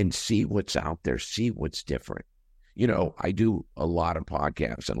and see what's out there, see what's different. I do a lot of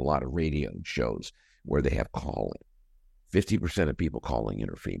podcasts and a lot of radio shows where they have call-in. 50% of people calling in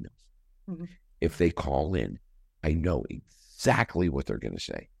are females. Mm-hmm. If they call in, I know exactly what they're going to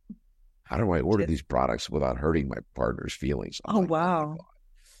say. How do I order these products without hurting my partner's feelings? Wow.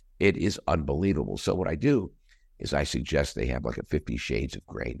 It is unbelievable. So what I do is I suggest they have like a 50 Shades of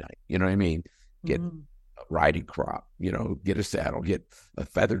Gray night. You know what I mean? Get a riding crop, get a saddle, get a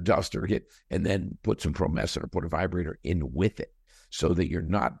feather duster, and then put some Promescent or put a vibrator in with it so that you're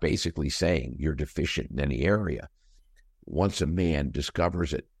not basically saying you're deficient in any area. Once a man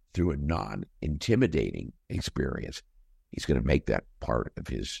discovers it through a non-intimidating experience, he's going to make that part of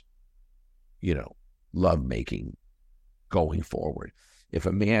his, love-making going forward. If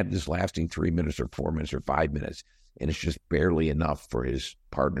a man is lasting 3 minutes or 4 minutes or 5 minutes, and it's just barely enough for his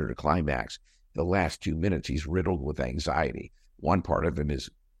partner to climax, the last 2 minutes, he's riddled with anxiety. One part of him is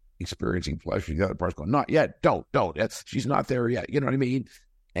experiencing pleasure. The other part's going, not yet, don't. She's not there yet. You know what I mean?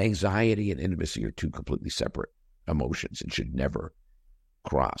 Anxiety and intimacy are two completely separate emotions and should never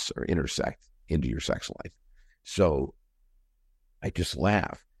cross or intersect into your sex life. So I just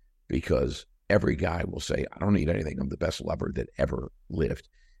laugh because every guy will say, I don't need anything. I'm the best lover that ever lived.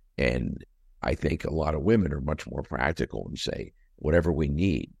 And I think a lot of women are much more practical and say, whatever we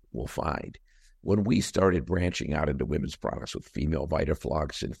need, we'll find. When we started branching out into women's products with female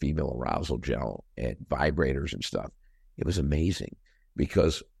Vitaflux and female arousal gel and vibrators and stuff, it was amazing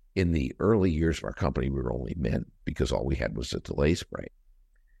because in the early years of our company, we were only men because all we had was a delay spray.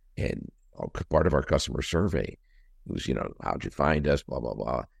 And part of our customer survey was, how'd you find us, blah, blah,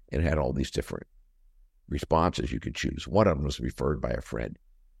 blah. And it had all these different responses you could choose. One of them was referred by a friend.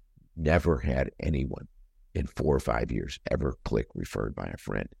 Never had anyone in 4 or 5 years ever click referred by a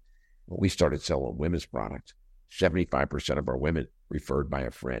friend. When we started selling women's products, 75% of our women referred by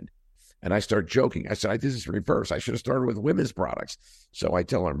a friend. And I started joking. I said, this is reverse. I should have started with women's products. So I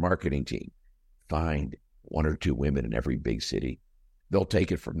tell our marketing team, find 1 or 2 women in every big city. They'll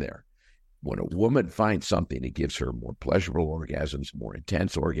take it from there. When a woman finds something that gives her more pleasurable orgasms, more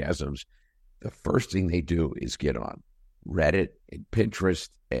intense orgasms, the first thing they do is get on Reddit and Pinterest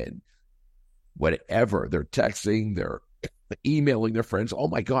and whatever. They're texting, they're emailing their friends. Oh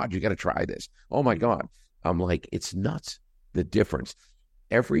my God, you got to try this. Oh my God. I'm like, it's nuts. The difference.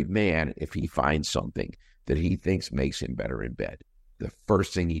 Every man, if he finds something that he thinks makes him better in bed, the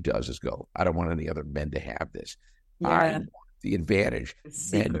first thing he does is go, I don't want any other men to have this. Yeah. I want the advantage.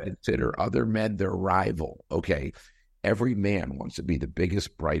 Men consider other men their rival. Okay. Every man wants to be the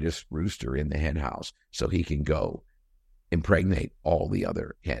biggest, brightest rooster in the hen house so he can go impregnate all the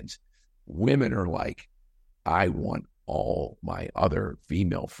other hens. Women are like, I want all my other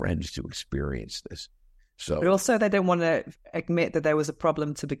female friends to experience this. So, but also they don't want to admit that there was a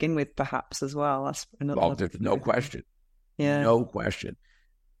problem to begin with, perhaps, as well. That's no question. Yeah. No question.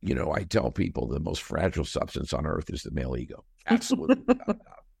 I tell people the most fragile substance on earth is the male ego. Absolutely.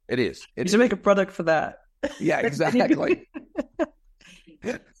 It is. You should make a product for that. Yeah, exactly.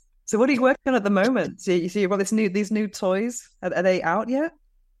 So what are you working on at the moment? So you got these new toys. Are they out yet?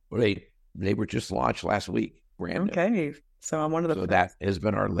 They were just launched last week. Okay. So I'm one of the. So that has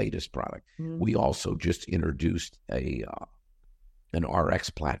been our latest product. We also just introduced an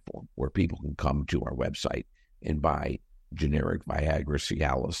RX platform where people can come to our website and buy generic Viagra,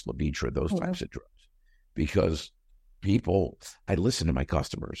 Cialis, Levitra, those types of drugs. Because I listen to my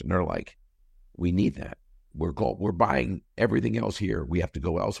customers and they're like, we need that. We're buying everything else here. We have to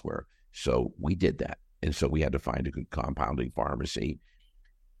go elsewhere. So we did that. And so we had to find a good compounding pharmacy.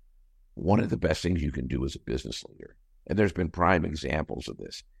 One of the best things you can do as a business leader, and there's been prime examples of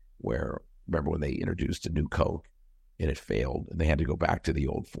this, where, remember when they introduced a new Coke and it failed and they had to go back to the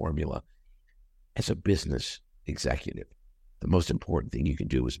old formula? As a business executive, the most important thing you can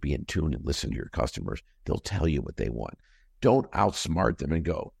do is be in tune and listen to your customers. They'll tell you what they want. Don't outsmart them and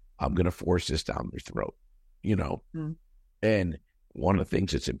go, I'm going to force this down their throat, And one of the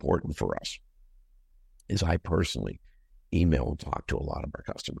things that's important for us is I personally email and talk to a lot of our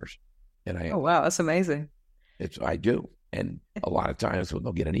customers. And oh, wow, that's amazing. I do. And a lot of times when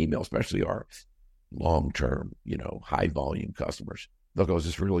they'll get an email, especially our long-term, high volume customers, they'll go, is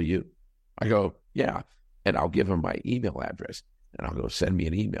this really you? I go, yeah. And I'll give them my email address and I'll go, send me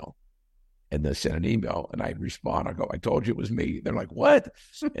an email. And they send an email and I respond. I go, I told you it was me. They're like, what?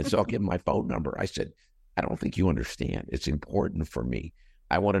 And so I'll give them my phone number. I said, I don't think you understand. It's important for me.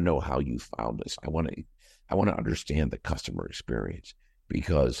 I want to know how you found us. I want to understand the customer experience,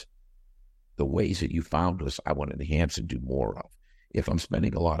 because the ways that you found us, I want to enhance and do more of. If I'm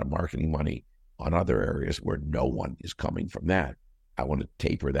spending a lot of marketing money on other areas where no one is coming from that, I want to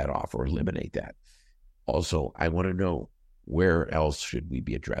taper that off or eliminate that. Also, I want to know, where else should we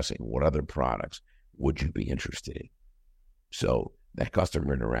be addressing? What other products would you be interested in? So that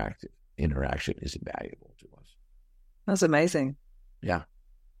customer interaction is invaluable to us. That's amazing. Yeah.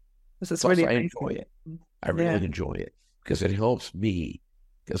 This is really amazing. I enjoy it. I really enjoy it because it helps me,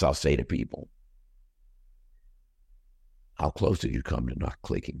 because I'll say to people, how close did you come to not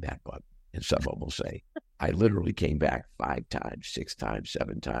clicking that button? And some of them will say, I literally came back 5 times, 6 times,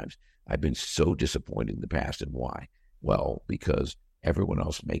 7 times. I've been so disappointed in the past. And why? Well, because everyone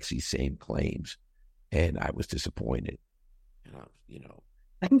else makes these same claims, and I was disappointed.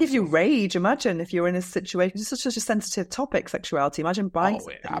 I can give you rage. Imagine if you're in a situation, it's such a sensitive topic, sexuality. Imagine buying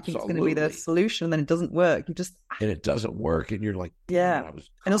something you think it's going to be the solution, and then it doesn't work. And it doesn't work, and you're like, yeah.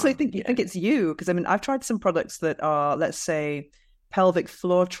 And also, you think it's you, because I've tried some products that are, let's say, pelvic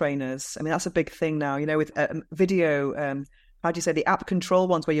floor trainers. That's a big thing now. With video. How do you say, the app control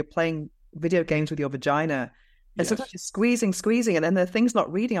ones where you're playing video games with your vagina. And sometimes you're squeezing, and then the thing's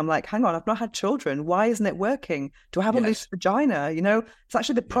not reading. I'm like, hang on, I've not had children. Why isn't it working? Do I have a loose vagina? It's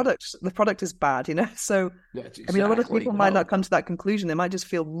actually the product. Yeah. The product is bad, So, exactly a lot of people might not come to that conclusion. They might just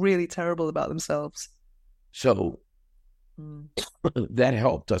feel really terrible about themselves. So that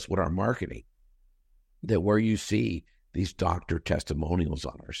helped us with our marketing. that where you see these doctor testimonials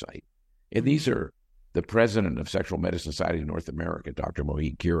on our site. And these are the president of Sexual Medicine Society of North America, Dr.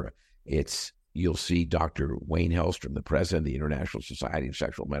 Mohit Kira. You'll see Dr. Wayne Hellstrom, the president of the International Society of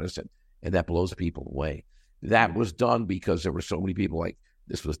Sexual Medicine, and that blows people away. That was done because there were so many people like,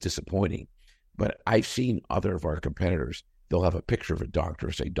 this was disappointing. But I've seen other of our competitors, they'll have a picture of a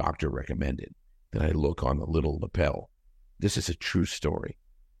doctor, say, doctor recommended. Then I look on the little lapel. This is a true story.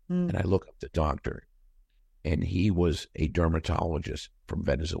 And I look up the doctor, and he was a dermatologist from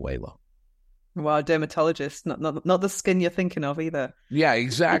Venezuela. Wow, dermatologist, not the skin you're thinking of either. Yeah,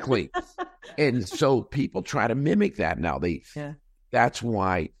 exactly. And so people try to mimic that now. That's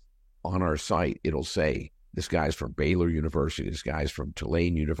why on our site it'll say, this guy's from Baylor University, this guy's from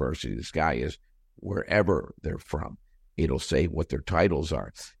Tulane University, this guy is wherever they're from. It'll say what their titles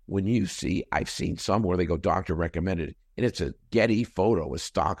are. When you see, I've seen some where they go doctor recommended, and it's a Getty photo, a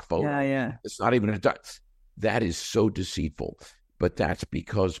stock photo. Yeah. It's not even a doctor. That is so deceitful. But that's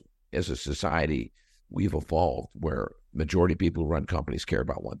because as a society, we've evolved where majority of people who run companies care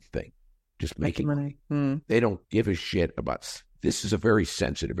about one thing, just making money. They don't give a shit about, this is a very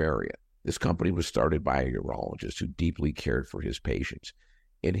sensitive area. This company was started by a urologist who deeply cared for his patients.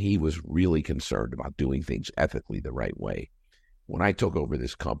 And he was really concerned about doing things ethically the right way. When I took over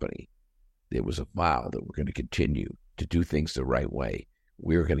this company, there was a vow that we're going to continue to do things the right way.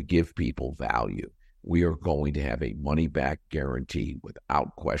 We're going to give people value. We are going to have a money-back guarantee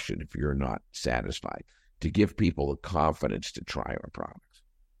without question if you're not satisfied, to give people the confidence to try our products.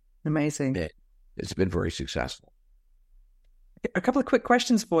 Amazing. It's been very successful. A couple of quick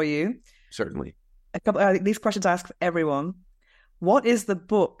questions for you. Certainly. These questions I ask everyone. What is the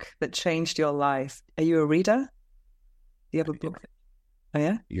book that changed your life? Are you a reader? Do you have a book? Oh,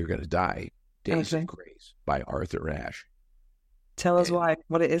 yeah? You're Going to Die, Days of Grace by Arthur Ashe. Tell us why,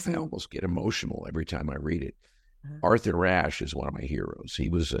 what it is. I almost get emotional every time I read it. Arthur Ashe is one of my heroes. He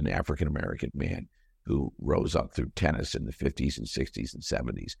was an African-American man who rose up through tennis in the 50s and 60s and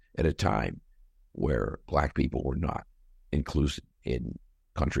 70s at a time where Black people were not included in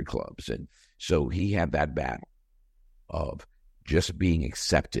country clubs. And so he had that battle of just being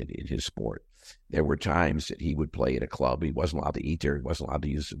accepted in his sport. There were times that he would play at a club. He wasn't allowed to eat there. He wasn't allowed to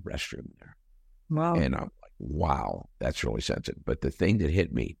use the restroom there. Wow. And I'm like, wow, that's really sensitive. But the thing that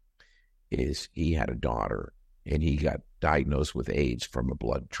hit me is he had a daughter, and he got diagnosed with AIDS from a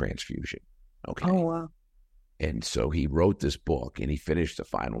blood transfusion. Okay. Oh, wow. And so he wrote this book, and he finished the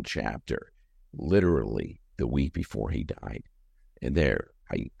final chapter literally the week before he died. And there,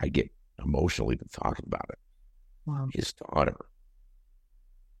 I get emotional even talking about it. Wow. His daughter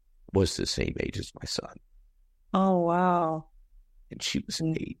was the same age as my son. Oh, wow. And she was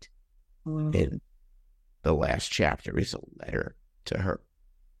 8. Wow. And the last chapter is a letter to her.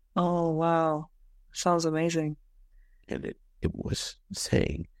 Oh, wow. Sounds amazing. And it was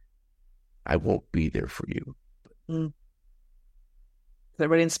saying, I won't be there for you. That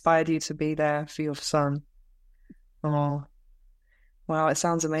really inspired you to be there for your son. Oh, wow. It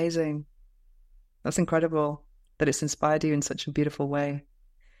sounds amazing. That's incredible that it's inspired you in such a beautiful way.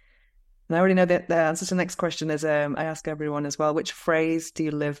 And I already know that the answer to the next question is, I ask everyone as well, which phrase do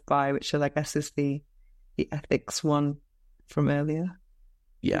you live by? Which I guess is the ethics one from earlier.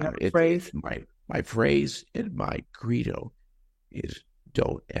 Yeah, phrase? My phrase and my credo is,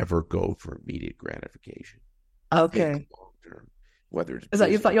 don't ever go for immediate gratification. Okay. Think long term. Whether it's is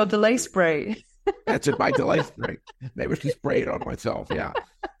that you've got your delay spray? That's it, my delay spray. Maybe I should spray it on myself, yeah.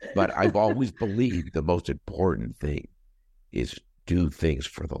 But I've always believed the most important thing is do things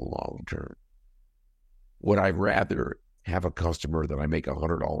for the long term. Would I rather have a customer that I make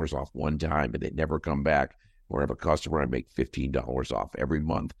 $100 off one time and they never come back, or have a customer I make $15 off every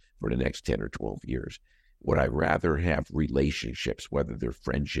month for the next 10 or 12 years? Would I rather have relationships, whether they're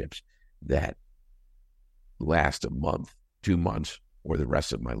friendships, that last a month, 2 months, or the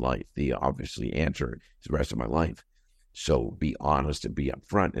rest of my life? The obviously answer is the rest of my life. So be honest and be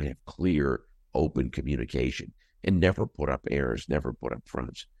upfront and have clear, open communication, and never put up airs, never put up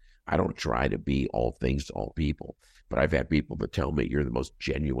fronts. I don't try to be all things to all people, but I've had people that tell me, you're the most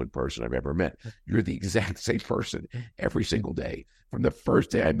genuine person I've ever met. You're the exact same person every single day. From the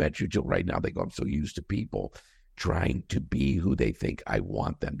first day I met you till right now, they go, I'm so used to people trying to be who they think I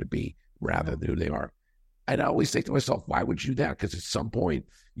want them to be rather than who they are. And I always think to myself, why would you do that? Because at some point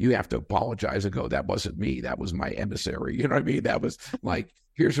you have to apologize and go, that wasn't me. That was my emissary. You know what I mean? That was like,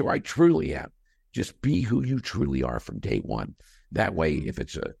 here's who I truly am. Just be who you truly are from day one. That way, if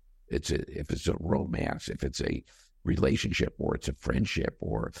it's a romance, if it's a relationship, or it's a friendship,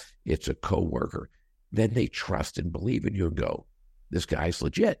 or it's a coworker, then they trust and believe in you and go, this guy's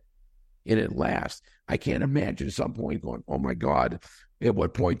legit. and it lasts. I can't imagine at some point going, oh my God, at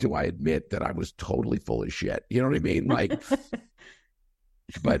what point do I admit that I was totally full of shit? You know what I mean? Like,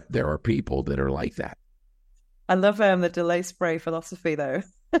 but there are people that are like that. I love the delay spray philosophy, though.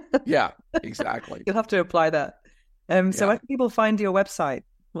 Yeah, exactly. You'll have to apply that. So where can people find your website?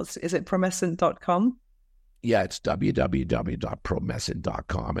 Is it promescent.com? Yeah, it's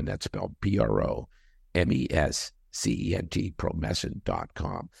www.promescent.com, and that's spelled Promescent,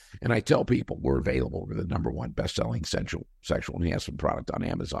 Promescent.com. And I tell people we're available. We're the #1 best-selling sexual enhancement product on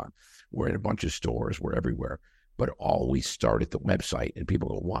Amazon. We're in a bunch of stores. We're everywhere. But always start at the website, and people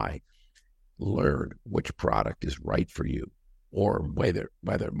go, why? Learn which product is right for you, or whether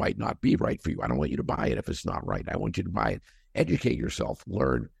it might not be right for you. I don't want you to buy it if it's not right. I want you to buy it. Educate yourself.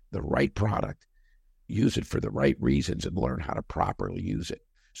 Learn the right product. Use it for the right reasons and learn how to properly use it.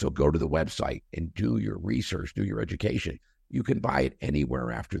 So go to the website and do your research, do your education. You can buy it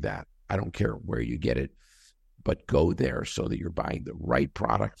anywhere after that. I don't care where you get it, but go there so that you're buying the right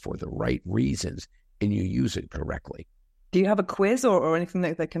product for the right reasons and you use it correctly. Do you have a quiz or anything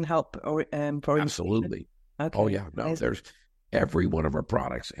that can help? Absolutely. Okay. Oh, yeah. No, there's every one of our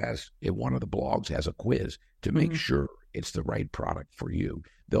products one of the blogs has a quiz to make sure it's the right product for you.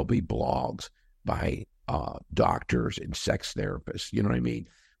 There'll be blogs by doctors and sex therapists. You know what I mean?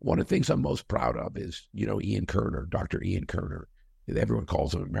 One of the things I'm most proud of is, Ian Kerner, Dr. Ian Kerner. Everyone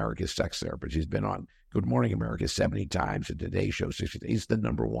calls him America's sex therapist. He's been on Good Morning America 70 times, and Today Show 60. He's the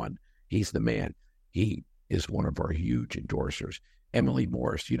 #1. He's the man. He is one of our huge endorsers. Emily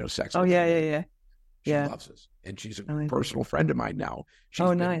Morris, sex. Oh, yeah. She loves us. And she's a personal friend of mine now. She's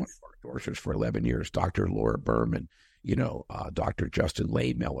been one of our endorsers for 11 years. Dr. Laura Berman, Dr. Justin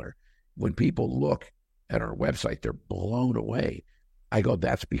Laymiller. When people look at our website, they're blown away. I go,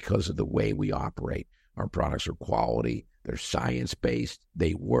 that's because of the way we operate. Our products are quality. They're science-based.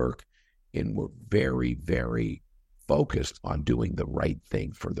 They work. And we're very, very focused on doing the right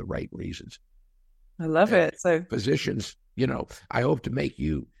thing for the right reasons. I love it. So physicians, I hope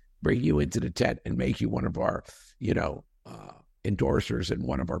to bring you into the tent and make you one of our, endorsers and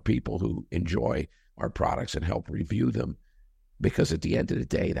one of our people who enjoy our products and help review them. Because at the end of the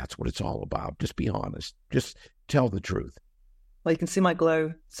day, that's what it's all about. Just be honest. Just tell the truth. Well, you can see my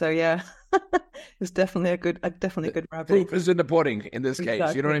glow. So yeah, it's definitely a good rabbit. Proof is in the pudding in this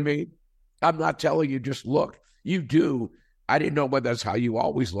case. You know what I mean? I'm not telling you just look. You do. I didn't know whether that's how you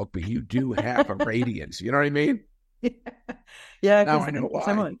always look, but you do have a radiance. You know what I mean? Yeah. Now I know why.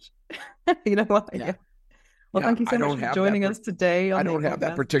 So much. You know why? Yeah. Well, thank you so much for joining us today. I don't have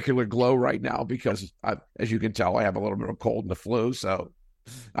that particular glow right now because, as you can tell, I have a little bit of cold and the flu. So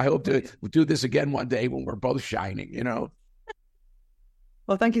I hope to do this again one day when we're both shining,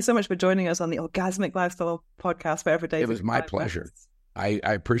 Well, thank you so much for joining us on the Orgasmic Lifestyle Podcast for Everyday. It was my pleasure. I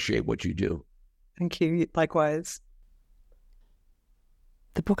appreciate what you do. Thank you. Likewise.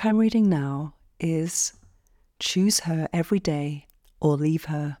 The book I'm reading now is Choose Her Every Day or Leave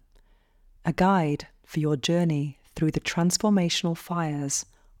Her, a guide for your journey through the transformational fires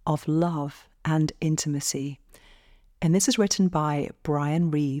of love and intimacy. And this is written by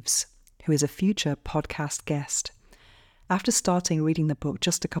Brian Reeves, who is a future podcast guest. After starting reading the book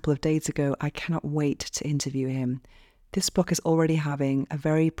just a couple of days ago, I cannot wait to interview him. This book is already having a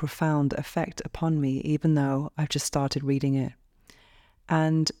very profound effect upon me, even though I've just started reading it.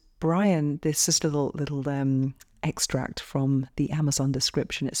 And Brian, this is a little extract from the Amazon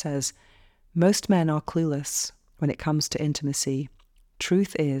description. It says, most men are clueless when it comes to intimacy.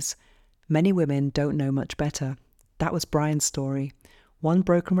 Truth is, many women don't know much better. That was Brian's story. One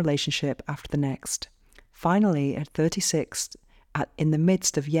broken relationship after the next. Finally, at 36, in the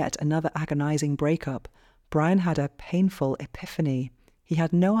midst of yet another agonizing breakup, Brian had a painful epiphany. He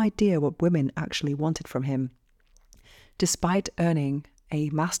had no idea what women actually wanted from him. Despite earning a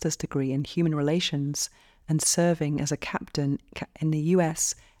master's degree in human relations and serving as a captain in the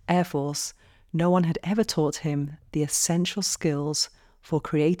U.S. Air Force, no one had ever taught him the essential skills for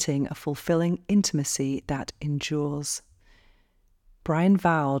creating a fulfilling intimacy that endures. Brian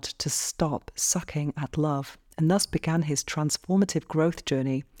vowed to stop sucking at love and thus began his transformative growth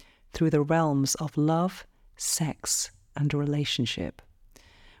journey through the realms of love, sex, and relationship.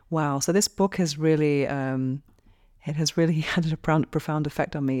 Wow, so this book has really had a profound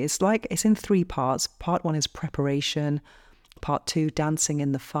effect on me. It's in 3 parts. Part 1 is preparation, part 2, dancing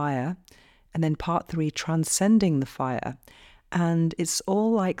in the fire, and then part 3, transcending the fire. And it's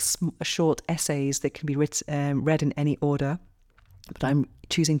all like short essays that can be read in any order, but I'm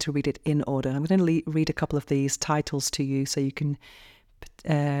choosing to read it in order. I'm going to read a couple of these titles to you so you can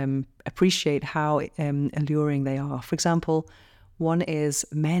appreciate how alluring they are. For example, One is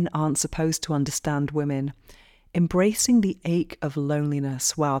men aren't supposed to understand women. Embracing the ache of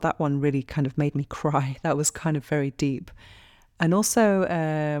loneliness. Wow, that one really kind of made me cry. That was kind of very deep. And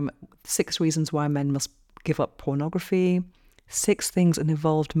also 6 reasons why men must give up pornography, 6 things an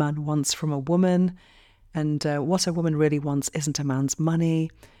evolved man wants from a woman, and what a woman really wants isn't a man's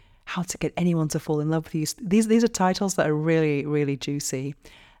money, how to get anyone to fall in love with you. These are titles that are really, really juicy.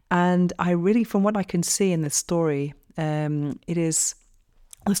 And I really, from what I can see in this story, it's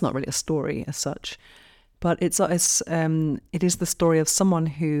not really a story as such, but it is the story of someone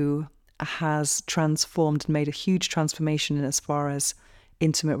who has transformed and made a huge transformation as far as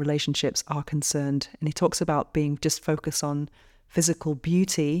intimate relationships are concerned. And he talks about being just focused on physical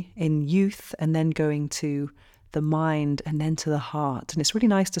beauty in youth and then going to the mind and then to the heart. And it's really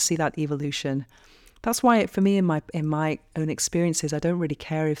nice to see that evolution. That's why, for me, in my own experiences, I don't really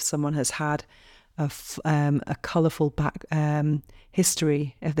care if someone has had a colourful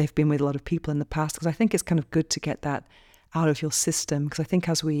history, if they've been with a lot of people in the past, because I think it's kind of good to get that out of your system. Because I think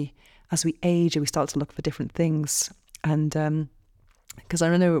as we age, we start to look for different things, and because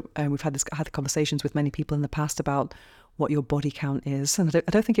I know we've had conversations with many people in the past about what your body count is, and I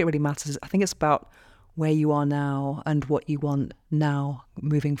don't think it really matters. I think it's about where you are now and what you want now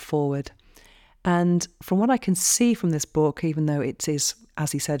moving forward. And from what I can see from this book, even though it is,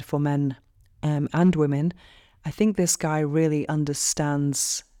 as he said, for men and women, I think this guy really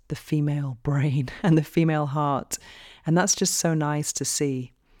understands the female brain and the female heart. And that's just so nice to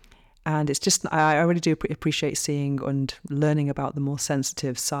see. And it's just, I really do appreciate seeing and learning about the more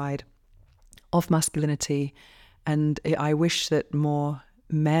sensitive side of masculinity. And I wish that more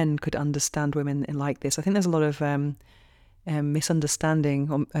men could understand women like this. I think there's a lot of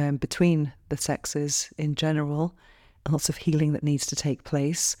misunderstanding between the sexes in general, and lots of healing that needs to take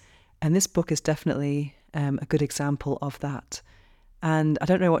place. And this book is definitely a good example of that. And I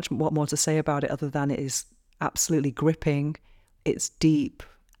don't know what more to say about it other than it is absolutely gripping, it's deep,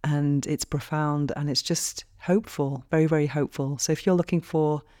 and it's profound, and it's just hopeful, very, very hopeful. So if you're looking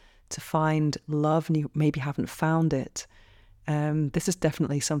to find love and you maybe haven't found it, this is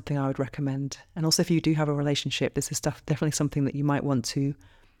definitely something I would recommend. And also, if you do have a relationship, this is definitely something that you might want to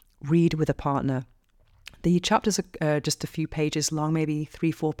read with a partner. The chapters are just a few pages long, maybe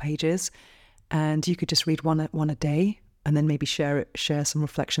 3-4 pages, and you could just read one a day, and then maybe share some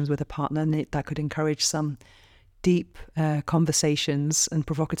reflections with a partner, and that could encourage some deep conversations and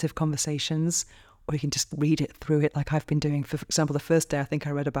provocative conversations. Or you can just read it through it like I've been doing. For example, the first day I think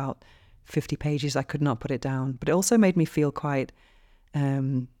I read about 50 pages. I could not put it down, but it also made me feel quite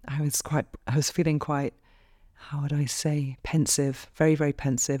I was feeling quite, how would I say, pensive, very, very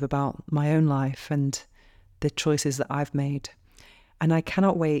pensive about my own life and the choices that I've made. And I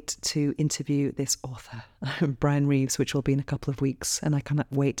cannot wait to interview this author, Brian Reeves, which will be in a couple of weeks, and I cannot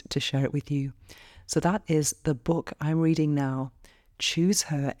wait to share it with you. So that is the book I'm reading now, Choose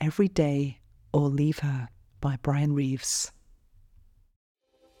Her Every Day or Leave Her by Brian Reeves.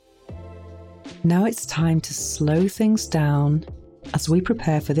 Now it's time to slow things down as we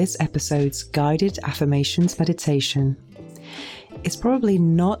prepare for this episode's guided affirmations meditation. It's probably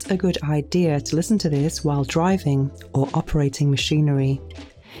not a good idea to listen to this while driving or operating machinery.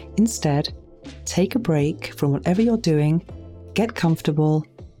 Instead, take a break from whatever you're doing, get comfortable,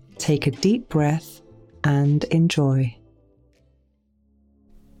 take a deep breath, and enjoy.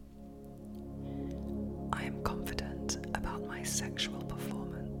 I am confident about my sexual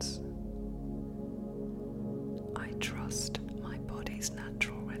performance. I trust my body's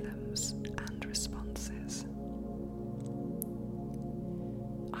natural rhythms and responses.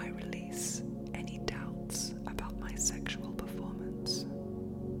 I release any doubts about my sexual performance.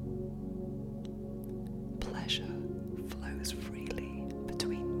 Pleasure flows freely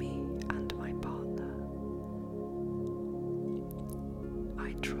between me and my partner.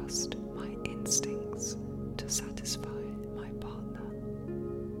 I trust my instincts to satisfy my partner.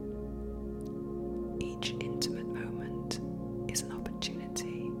 Each intimate moment is an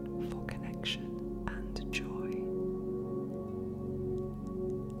opportunity for connection and joy.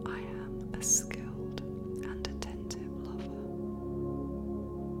 I am a skilled and attentive lover.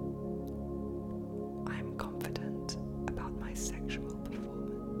 I am confident about my sexual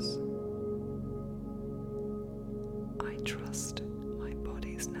performance. I trust my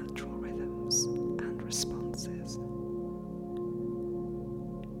body's natural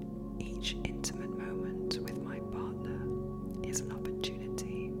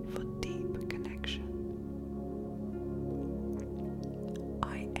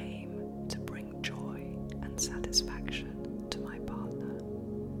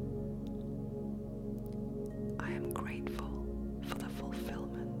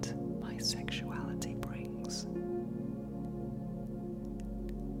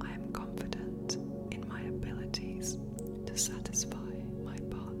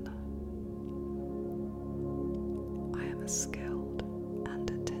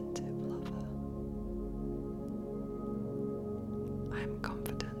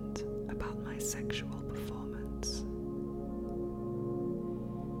sexual performance.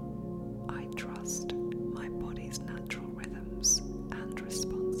 I trust my body's natural rhythms and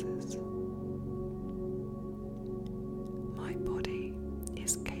responses. My body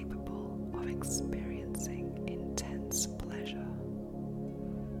is capable of experiencing intense pleasure.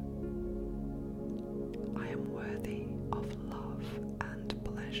 I am worthy of love and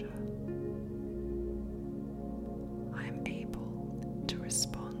pleasure. I am able to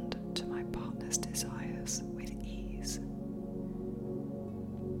respond to my partner's desires with ease.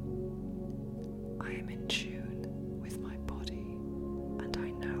 I am in tune with my body, and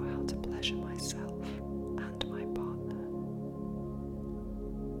I know how to pleasure myself and my partner.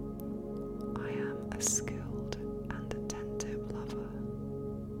 I am a skilled and attentive lover.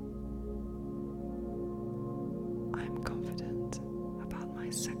 I am confident about my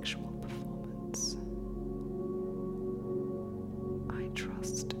sexual performance. I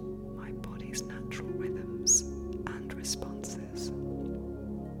trust my body's natural rhythms and responses.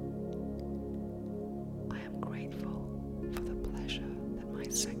 I am grateful for the pleasure that my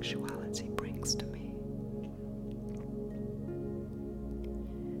sexuality brings to me.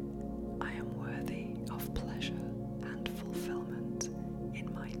 I am worthy of pleasure and fulfillment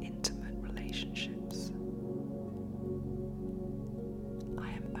in my intimate relationships.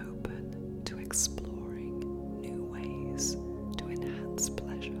 I am open to exploring new ways to enhance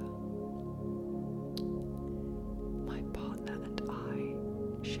pleasure. My partner and I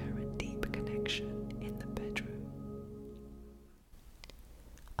share a deep connection in the bedroom.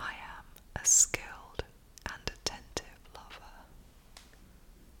 I am a skilled and attentive lover.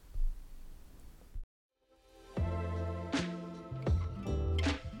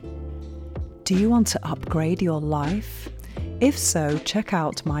 Do you want to upgrade your life? If so, check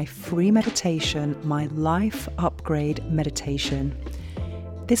out my free meditation, my Life Upgrade Meditation.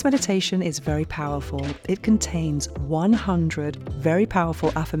 This meditation is very powerful. It contains 100 very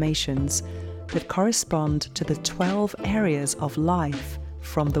powerful affirmations that correspond to the 12 areas of life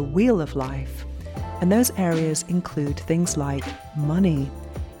from the Wheel of Life. And those areas include things like money,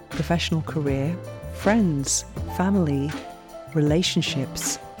 professional career, friends, family,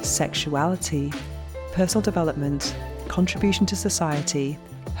 relationships, sexuality, personal development, contribution to society,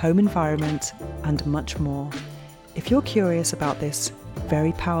 home environment, and much more. If you're curious about this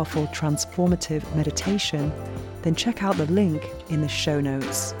very powerful transformative meditation, then check out the link in the show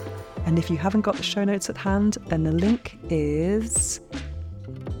notes. And if you haven't got the show notes at hand, then the link is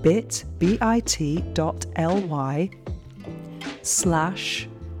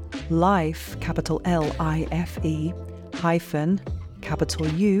bit.ly/life, capital L-I-F-E, hyphen, capital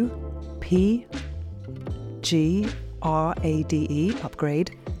U-P-G-R-A-D-E,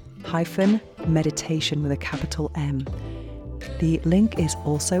 upgrade, hyphen, meditation with a capital M. The link is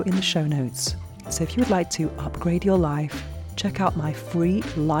also in the show notes. So if you would like to upgrade your life, check out my free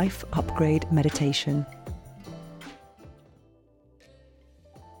Life Upgrade Meditation.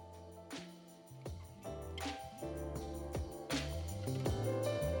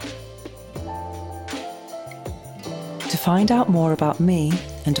 To find out more about me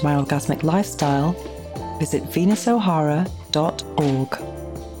and my orgasmic lifestyle, visit venusohara.org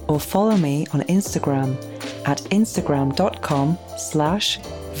or follow me on Instagram at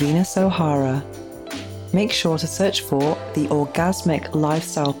instagram.com/venusohara. Make sure to search for the Orgasmic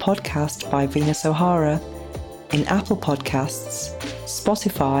Lifestyle Podcast by Venus O'Hara in Apple Podcasts,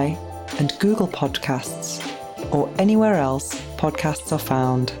 Spotify, and Google Podcasts, or anywhere else podcasts are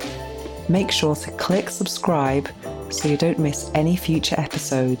found. Make sure to click subscribe so you don't miss any future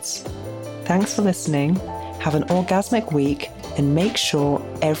episodes. Thanks for listening, have an orgasmic week, and make sure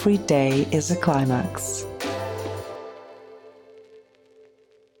every day is a climax.